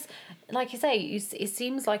because, like you say, it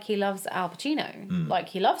seems like he loves Al Pacino. Like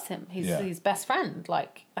he loves him. He's his best friend.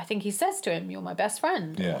 Like I think he says to him, "You're my best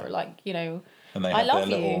friend," Yeah. or like And they I have love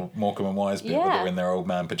their you. little Morecambe and Wise bit where Yeah. they're in their old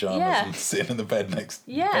man pajamas Yeah. and sitting in the beds next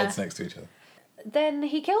to each other. Then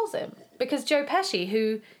he kills him because Joe Pesci,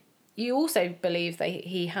 who you also believe that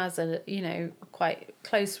he has a quite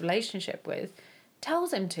close relationship with,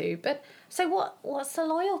 tells him to. But so what's the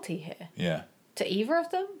loyalty here Yeah. to either of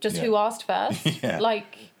them? Just Yeah. who asked first? Yeah.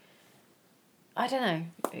 Like I don't know.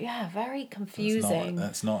 Yeah, very confusing.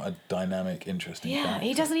 That's not a dynamic, interesting Yeah, character.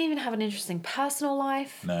 he doesn't even have an interesting personal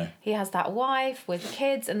life. No. He has that wife with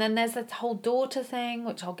kids, and then there's that whole daughter thing,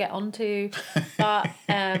 which I'll get onto. But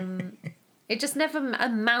it just never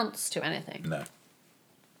amounts to anything. No.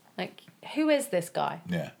 Like, who is this guy?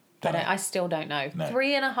 Yeah. I still don't know. No.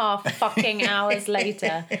 3.5 fucking hours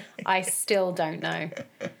later, I still don't know.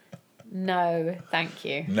 No, thank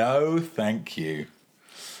you. No, thank you.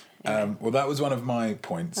 Well, that was one of my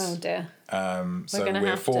points. Oh dear. So gonna we're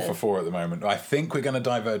have 4 to- for 4 at the moment. I think we're going to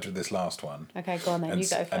diverge with this last one. Okay, go on then. You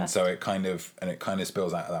go first. And so it kind of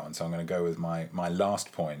spills out of that one. So I'm going to go with my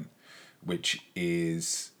last point, which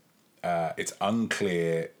is it's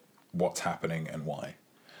unclear what's happening and why.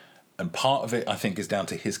 And part of it, I think, is down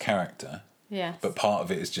to his character. Yes. But part of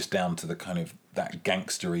it is just down to the kind of that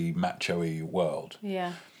gangstery, macho-y world.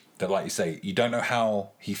 Yeah. that, like you say, you don't know how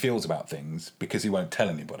he feels about things because he won't tell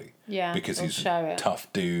anybody. Yeah, Because or he's show a it.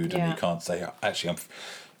 tough dude and Yeah. he can't say, actually,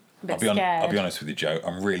 Bit I'll scared. be honest with you, Joe.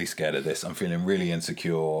 I'm really scared of this. I'm feeling really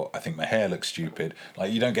insecure. I think my hair looks stupid.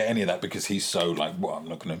 Like, you don't get any of that because he's so like, well, I'm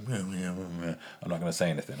not gonna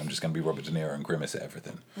say anything. I'm just gonna be Robert De Niro and grimace at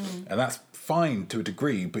everything. And that's fine to a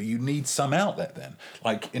degree, but you need some outlet then.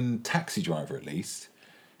 Like in Taxi Driver, at least,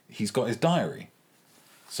 he's got his diary.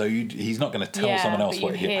 So he's not going to tell Yeah, someone else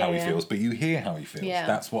but how he feels, but you hear how he feels. Yeah.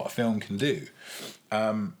 That's what a film can do.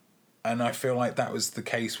 And I feel like that was the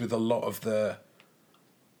case with a lot of the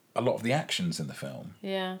actions in the film.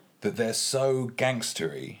 Yeah. That they're so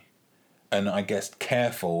gangstery and I guess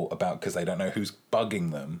careful about, because they don't know who's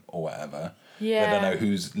bugging them or whatever. Yeah. They don't know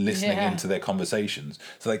who's listening Yeah. into their conversations.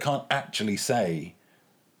 So they can't actually say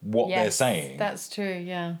what they're Yes, saying. That's true,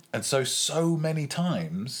 yeah. And so many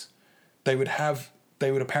times they would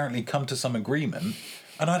apparently come to some agreement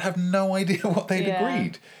and I'd have no idea what they'd Yeah.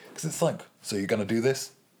 agreed. Because it's like, so you're going to do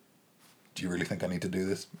this? Do you really think I need to do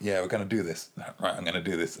this? Yeah, we're going to do this. No, right, I'm going to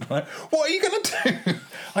do this. I'm like, what are you going to do?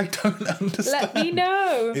 I don't understand. Let me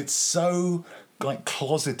know. It's so like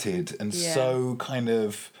closeted and Yeah. so kind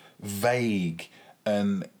of vague.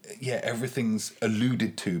 And yeah, everything's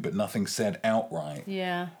alluded to, but nothing said outright.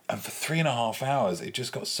 Yeah. And for 3.5 hours, it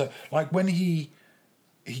just got so... Like, when he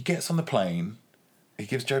gets on the plane, he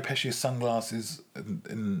gives Joe Pesci his sunglasses,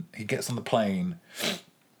 and he gets on the plane,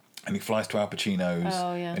 and he flies to Al Pacino's,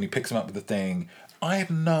 Oh, yeah. and he picks him up with the thing. I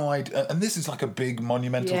had no idea... And this is like a big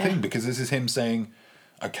monumental Yeah. thing, because this is him saying,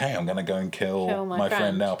 okay, I'm going to go and kill my my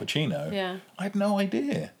friend friend. Al Pacino. Yeah. I had no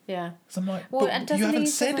idea. Yeah. So I'm like, Well, but and you doesn't haven't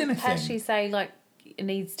said doesn't anything. Pesci say, like, it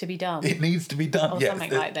needs to be done? It needs to be done. Or Yeah,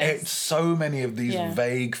 something like this. It's so many of these Yeah.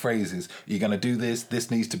 vague phrases. You're going to do this. This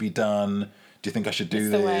needs to be done. Do you think I should do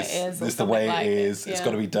It's the way this? it is, or This is the way something like it it, is. It's yeah.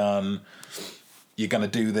 got to be done. You're going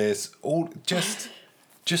to do this. All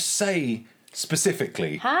just say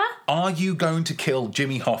specifically. Huh? Are you going to kill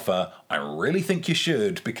Jimmy Hoffa? I really think you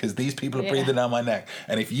should, because these people are Yeah. breathing down my neck.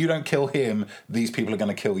 And if you don't kill him, these people are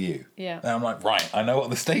going to kill you. Yeah. And I'm like, right, I know what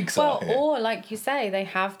the stakes Well, are here. or like you say, they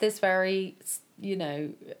have this very,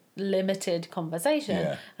 limited conversation,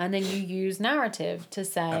 Yeah. and then you use narrative to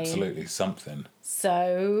say. Absolutely, something.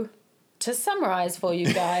 So, to summarize for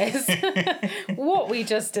you guys, what we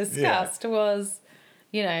just discussed was,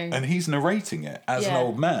 And he's narrating it as an Yeah.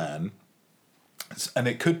 old man. And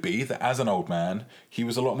it could be that as an old man, he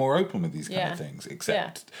was a lot more open with these kind Yeah. of things.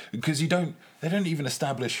 Except because they don't even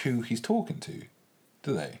establish who he's talking to,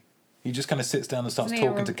 do they? He just kind of sits down and starts Isn't he a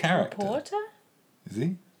talking to character. reporter? Is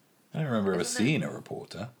he? I don't remember ever Isn't seeing a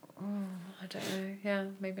reporter. I don't know. Yeah,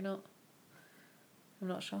 maybe not. I'm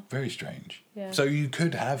not sure. Very strange. Yeah. So you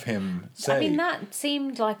could have him say, I mean, that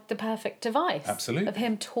seemed like the perfect device. Absolutely. Of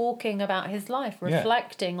him talking about his life, Yeah.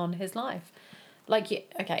 reflecting on his life. Like,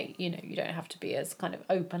 okay, you don't have to be as kind of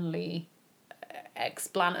openly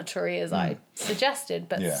explanatory as I suggested,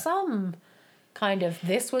 but Yeah. some kind of,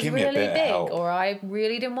 this was Give me a really bit of big, help. or I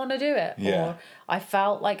really didn't want to do it, Yeah. or I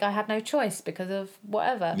felt like I had no choice because of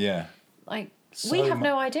whatever. yeah, Like, So we have mu-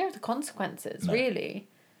 no idea of the consequences, No. really,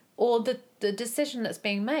 or the decision that's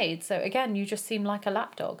being made. So again, you just seem like a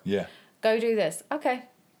lapdog. yeah, Go do this. Okay.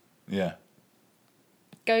 yeah.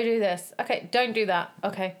 Go do this. Okay. Don't do that.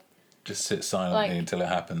 Okay. Just sit silently Like- until it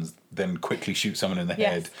happens, then quickly shoot someone in the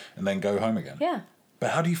Yes. head, and then go home again. Yeah.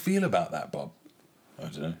 But how do you feel about that, Bob? I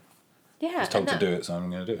don't know. Yeah. I was told and to that- do it, so I'm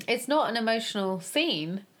going to do it. It's not an emotional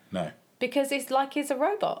scene No. because it's like he's a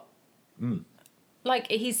robot. Mm. Like,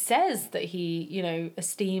 he says that he,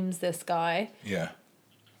 esteems this guy, Yeah.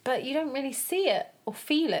 but you don't really see it or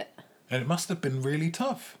feel it. And it must have been really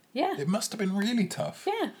tough. Yeah. It must have been really tough.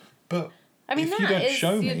 Yeah. But I mean, if you that don't is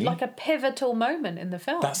show me, like a pivotal moment in the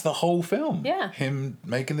film. that's the whole film. Yeah. Him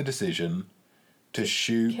making the decision to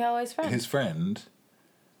shoot kill his friend.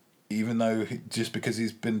 even though just because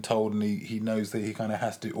he's been told and he knows that he kind of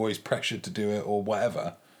has to, or he's pressured to do it, or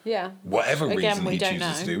whatever. Yeah. Whatever Which, reason we he don't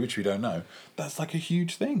chooses to know. do, which we don't know. That's like a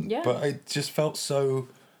huge thing. Yeah. But it just felt so,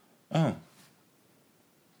 oh,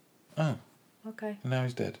 Okay. now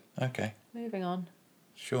he's dead. Okay, Moving on.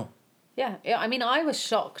 sure. Yeah, I mean, I was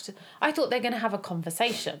shocked. I thought they're going to have a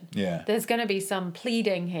conversation. Yeah. There's going to be some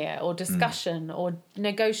pleading here, or discussion, or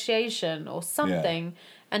negotiation, or something.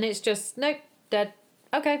 And it's just, nope, dead.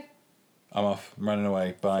 Okay, I'm off. I'm running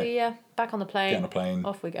away. Bye. see ya. Back on the plane. Get on a plane.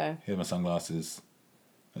 Off we go. Here's my sunglasses.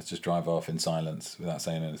 Let's just drive off in silence without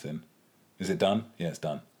saying anything. Is it done? Yeah, it's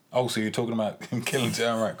done. Oh, so you're talking about him killing two?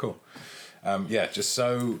 All right, cool. Yeah, just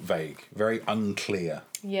so vague, very unclear.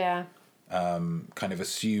 Yeah. Kind of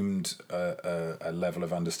assumed a level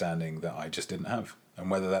of understanding that I just didn't have. And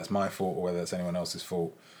whether that's my fault or whether that's anyone else's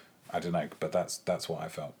fault, I don't know, but that's what I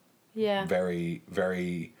felt. Yeah. Very,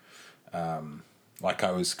 very, like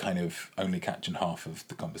I was kind of only catching half of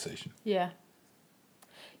the conversation. Yeah.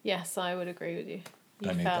 Yes, I would agree with you. You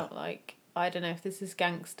I need felt that. like, I don't know if this is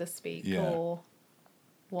gangster speak Yeah. or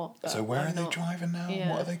what. But So where I'm are they not- driving now? Yeah.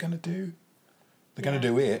 What are they going to do? They're going Yeah. to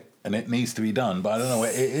do it, and it needs to be done, but I don't know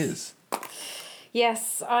where it is.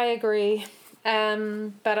 Yes, I agree.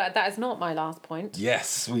 But that is not my last point.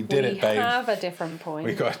 Yes, we did it, babe. We have a different point.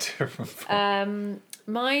 We got a different point.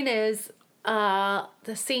 Mine is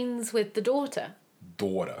the scenes with the daughter.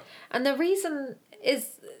 Daughter. And the reason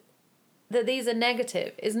is that these are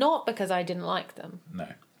negative is not because I didn't like them, No.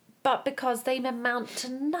 but because they amount to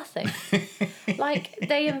nothing. Like,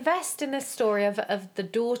 they invest in this story of the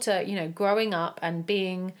daughter, you know, growing up and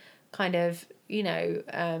being kind of, you know,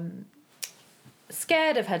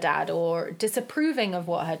 scared of her dad or disapproving of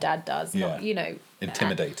what her dad does. Yeah. Not, you know,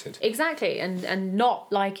 Intimidated. exactly. And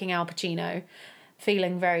not liking Al Pacino,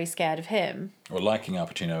 feeling very scared of him. Or liking Al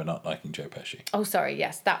Pacino and not liking Joe Pesci. Oh, sorry.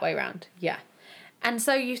 Yes, that way round. Yeah. And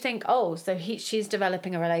so you think, oh, so she's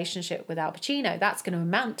developing a relationship with Al Pacino. That's going to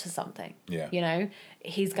amount to something. Yeah. You know,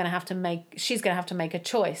 she's going to have to make a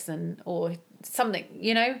choice or something,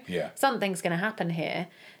 you know? Yeah. Something's going to happen here.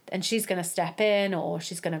 And she's going to step in, or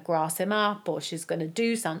she's going to grass him up, or she's going to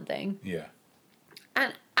do something. Yeah.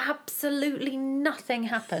 And absolutely nothing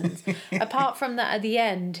happens. Apart from that, at the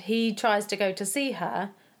end, he tries to go to see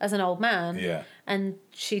her as an old man. Yeah. And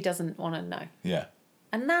she doesn't want to know. Yeah.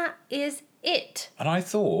 And that is it. And I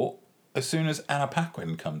thought, as soon as Anna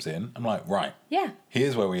Paquin comes in, I'm like, right, Yeah.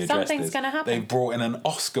 here's where we address Something's this. gonna happen. They've brought in an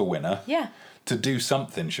Oscar winner Yeah. to do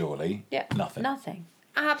something, surely. Yeah. Nothing. Nothing.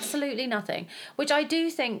 Absolutely nothing. Which I do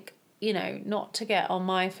think, you know, not to get on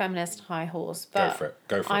my feminist high horse, but for it.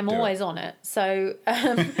 Go for it. I'm Do always on it. So,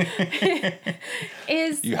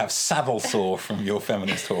 is You have saddle sore from your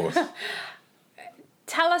feminist horse.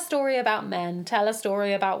 tell a story about men, tell a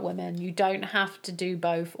story about women. You don't have to do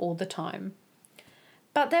both all the time.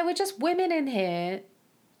 But there were just women in here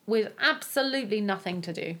with absolutely nothing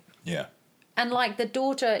to do. Yeah. And like the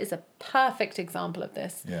daughter is a perfect example of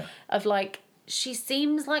this. Yeah. Of like, she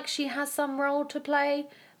seems like she has some role to play,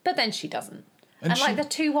 but then she doesn't. And And like she- the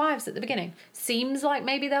two wives at the beginning, seems like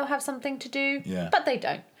maybe they'll have something to do, Yeah. but they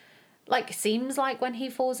don't. Like, seems like when he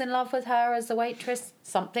falls in love with her as a waitress,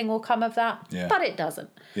 something will come of that, Yeah. but it doesn't.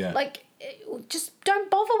 Yeah. Like, just don't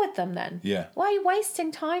bother with them then. Yeah. Why are you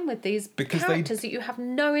wasting time with these Because characters that you have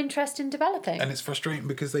no interest in developing? And it's frustrating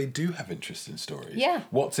because they do have interesting stories. Yeah.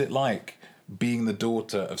 What's it like being the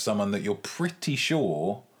daughter of someone that you're pretty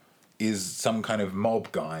sure is some kind of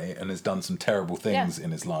mob guy and has done some terrible things Yeah.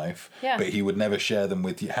 in his life, Yeah. but he would never share them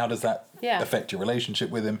with you? How does that Yeah. affect your relationship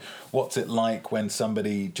with him? What's it like when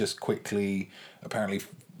somebody just quickly, apparently,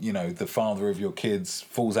 you know, the father of your kids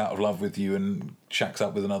falls out of love with you and shacks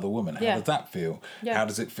up with another woman? How Yeah. does that feel? Yeah. How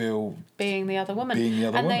does it feel? Being the other woman. Being the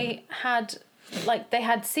other and woman. they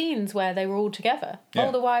had scenes where they were all together. Yeah.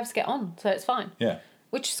 All the wives get on, so it's fine. Yeah.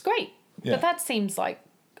 Which is great. Yeah. But that seems like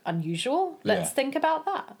unusual. Let's Yeah. think about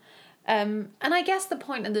that. And I guess the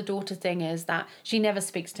point of the daughter thing is that she never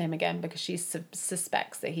speaks to him again because she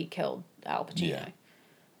suspects that he killed Al Pacino. Yeah.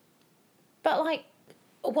 But like,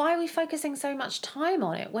 why are we focusing so much time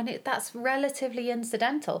on it when that's relatively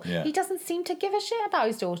incidental? Yeah. He doesn't seem to give a shit about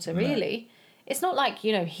his daughter, really. It's not like,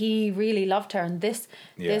 you know, he really loved her and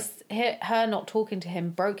her not talking to him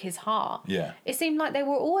broke his heart. Yeah. It seemed like they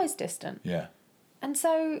were always distant. Yeah. And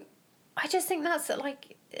so I just think that's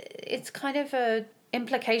like, it's kind of a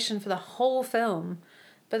implication for the whole film.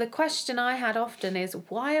 But the question I had often is,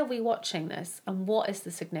 why are we watching this and what is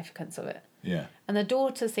the significance of it? Yeah. And the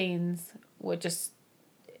daughter scenes were just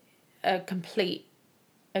a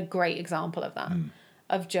great example of that.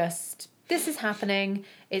 Of just, this is happening,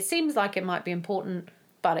 it seems like it might be important,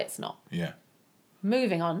 but it's not. Yeah.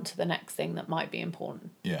 Moving on to the next thing that might be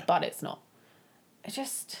important, Yeah. but it's not. It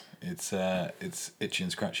just... It's Itchy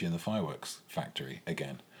and Scratchy in the fireworks factory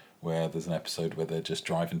again, where there's an episode where they're just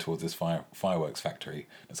driving towards this fireworks factory.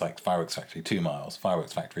 It's like fireworks factory 2 miles,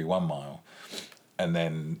 fireworks factory 1 mile, and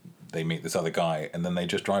then they meet this other guy, and then they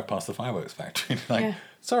just drive past the fireworks factory. Like, Yeah.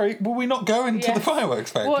 sorry, were we not going to the Yes.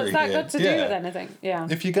 fireworks factory? What's that here? got to do with anything? Yeah.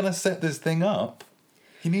 If you're gonna set this thing up,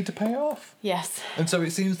 you need to pay it off. Yes. And so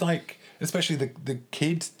it seems like, especially the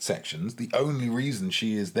kid sections, the only reason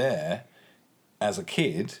she is there as a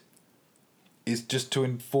kid is just to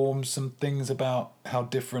inform some things about how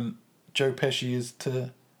different Joe Pesci is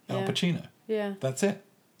to Al Yeah. Pacino. Yeah. That's it.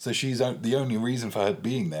 So the only reason for her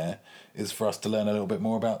being there is for us to learn a little bit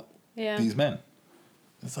more about Yeah. these men.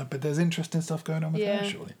 It's like, but there's interesting stuff going on with Yeah. her,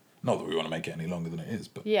 surely. Not that we want to make it any longer than it is,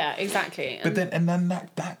 but Yeah, exactly. but then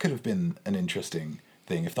that could have been an interesting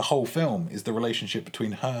thing if the whole film is the relationship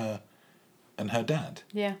between her and her dad.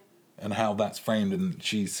 Yeah. And how that's framed, and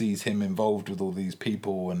she sees him involved with all these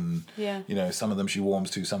people, and Yeah. you know, some of them she warms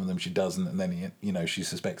to, some of them she doesn't, and then she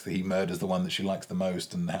suspects that he murders the one that she likes the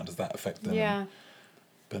most, and how does that affect them? Yeah.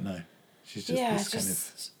 But no, she's just Yeah, this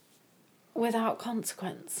just without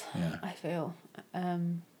consequence, Yeah. I feel.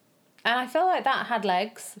 And I feel like that had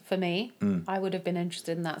legs for me. I would have been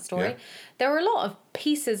interested in that story. Yeah. There were a lot of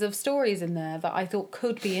pieces of stories in there that I thought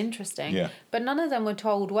could be interesting, Yeah. but none of them were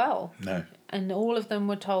told well. No, And all of them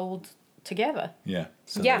were told together. yeah,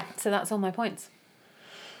 so Yeah, so that's all my points.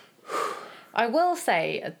 I will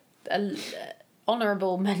say a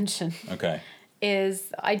honourable mention okay,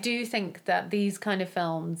 is I do think that these kind of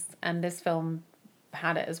films, and this film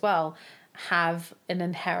had it as well, have an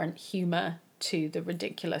inherent humour to the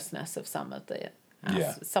ridiculousness of some of the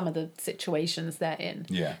Yeah. some of the situations they're in,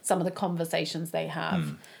 Yeah. some of the conversations they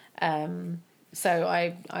have. So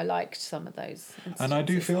I liked some of those. and I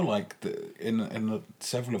do instances. feel like in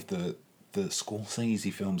several of the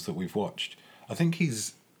Scorsese films that we've watched, I think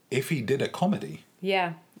if he did a comedy,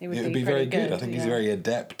 Yeah, it would be very pretty good. I think he's yeah. very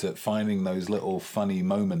adept at finding those little funny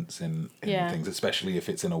moments in Yeah. things, especially if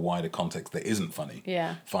it's in a wider context that isn't funny.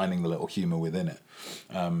 Yeah. Finding the little humour within it.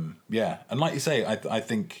 Yeah, and like you say, I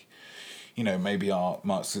think, maybe our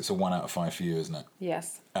marks, it's a 1 out of 5 for you, isn't it?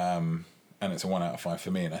 Yes. And it's a 1 out of 5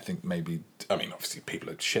 for me, and I think obviously people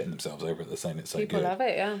are shitting themselves over it, they're saying it's so People good. love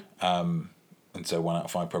it, yeah. And so 1 out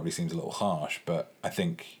of 5 probably seems a little harsh, but I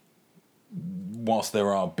think whilst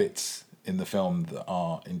there are bits in the film that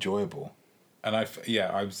are enjoyable, and I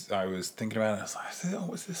was thinking about it, I was like, oh,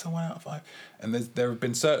 was this a 1 out of 5? And there have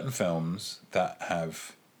been certain films that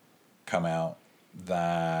have come out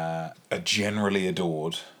that are generally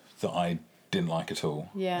adored that I didn't like at all,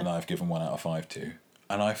 Yeah. and I've given 1 out of 5 to.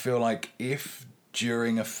 And I feel like if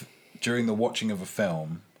during the watching of a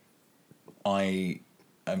film, I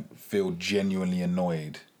feel genuinely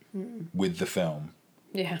annoyed with the film,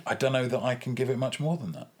 Yeah. I don't know that I can give it much more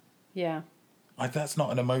than that. Yeah. That's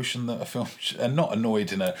not an emotion that a film and not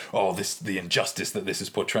annoyed in the injustice that this is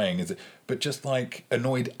portraying, is it? But just like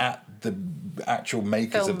annoyed at the actual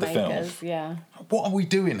makers of the film. Filmmakers, yeah. What are we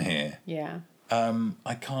doing here? Yeah.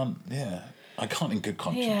 I can't in good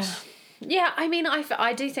conscience. Yeah, I mean,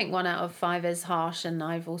 I do think 1 out of 5 is harsh, and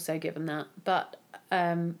I've also given that. But,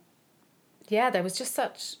 there was just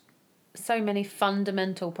so many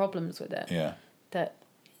fundamental problems with it. Yeah. That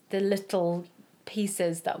the little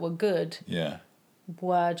pieces that were good Yeah.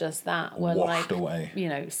 were just that. Were Washed like,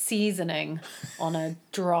 away. seasoning on a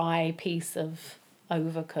dry piece of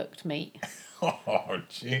overcooked meat. Oh,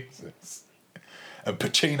 Jesus. And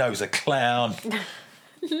Pacino's a clown.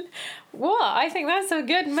 What? I think that's a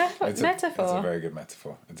good metaphor. It's a very good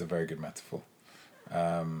metaphor. It's a very good metaphor.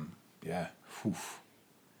 Yeah. Whew.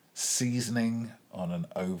 Seasoning on an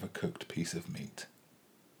overcooked piece of meat.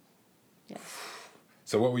 Yeah.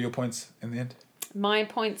 So what were your points in the end? My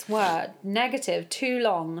points were negative, too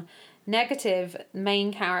long. Negative,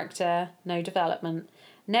 main character, no development.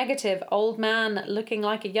 Negative, old man looking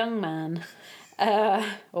like a young man.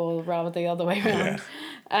 Or rather the other way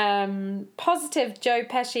around. Positive, Joe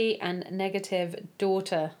Pesci, and negative,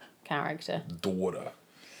 daughter character. Daughter.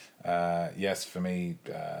 Yes, for me,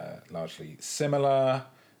 largely similar.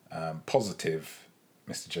 Positive,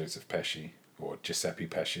 Mr. Joseph Pesci, or Giuseppe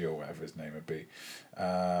Pesci, or whatever his name would be.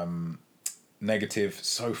 Negative,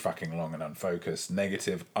 so fucking long and unfocused.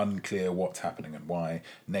 Negative, unclear what's happening and why.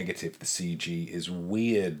 Negative, the CG is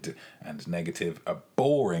weird. And negative, a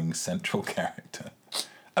boring central character.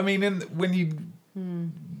 I mean, when you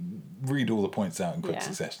read all the points out in quick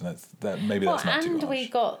succession, that's not too harsh. And we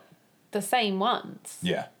got the same ones.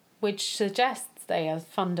 Yeah. Which suggests they are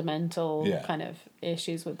fundamental kind of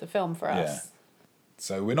issues with the film for us. Yeah.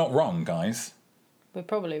 So we're not wrong, guys. We're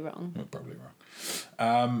probably wrong. We're probably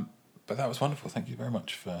wrong. But that was wonderful. Thank you very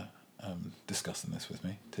much for discussing this with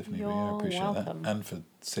me, Tiffany. You're I appreciate welcome. that. And for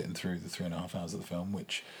sitting through the 3.5 hours of the film,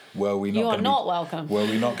 which were we not You are gonna not be, welcome. Were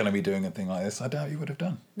we not going to be doing a thing like this, I doubt you would have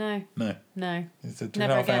done. No. No. No. Is it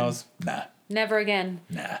Never 2.5 again. hours? Nah. Never again.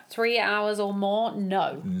 Nah. 3 hours or more?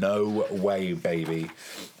 No. No way, baby.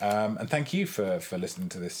 And thank you for listening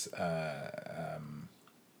to this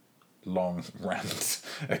long rant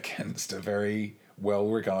against a very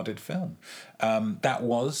well-regarded film. That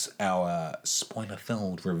was our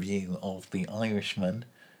spoiler-filled review of The Irishman.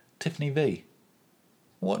 Tiffany V,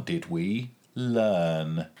 what did we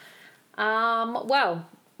learn? Well,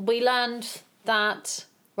 we learned that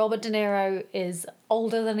Robert De Niro is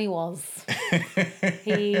older than he was.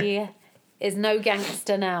 He is no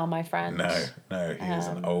gangster now, my friend. No, he is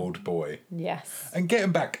an old boy. Yes. And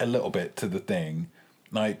getting back a little bit to the thing,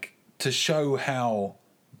 like, to show how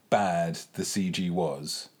bad the CG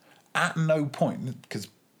was, at no point, because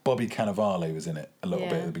Bobby Cannavale was in it a little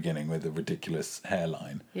bit at the beginning with a ridiculous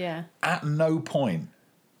hairline. Yeah. At no point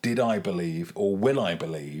did I believe, or will I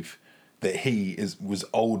believe, that he was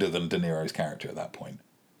older than De Niro's character at that point.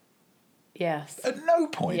 Yes. At no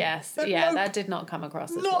point. Yes. At Yeah, no- that did not come across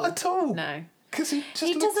as Not at all. No. Because he just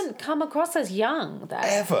He looks doesn't come across as young, though.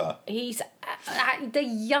 ever. He's at the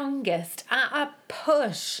youngest, at a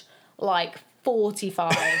push, like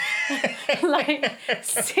 45. Like,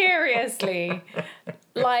 seriously.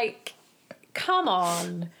 Like, come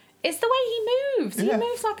on. It's the way he moves. Yeah. He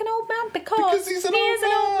moves like an old man because he's an he old is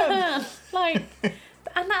an old man. man. Like,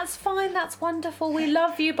 and that's fine. That's wonderful. We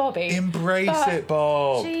love you, Bobby. Embrace But, it,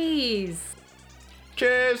 Bob. Jeez.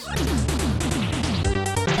 Cheers.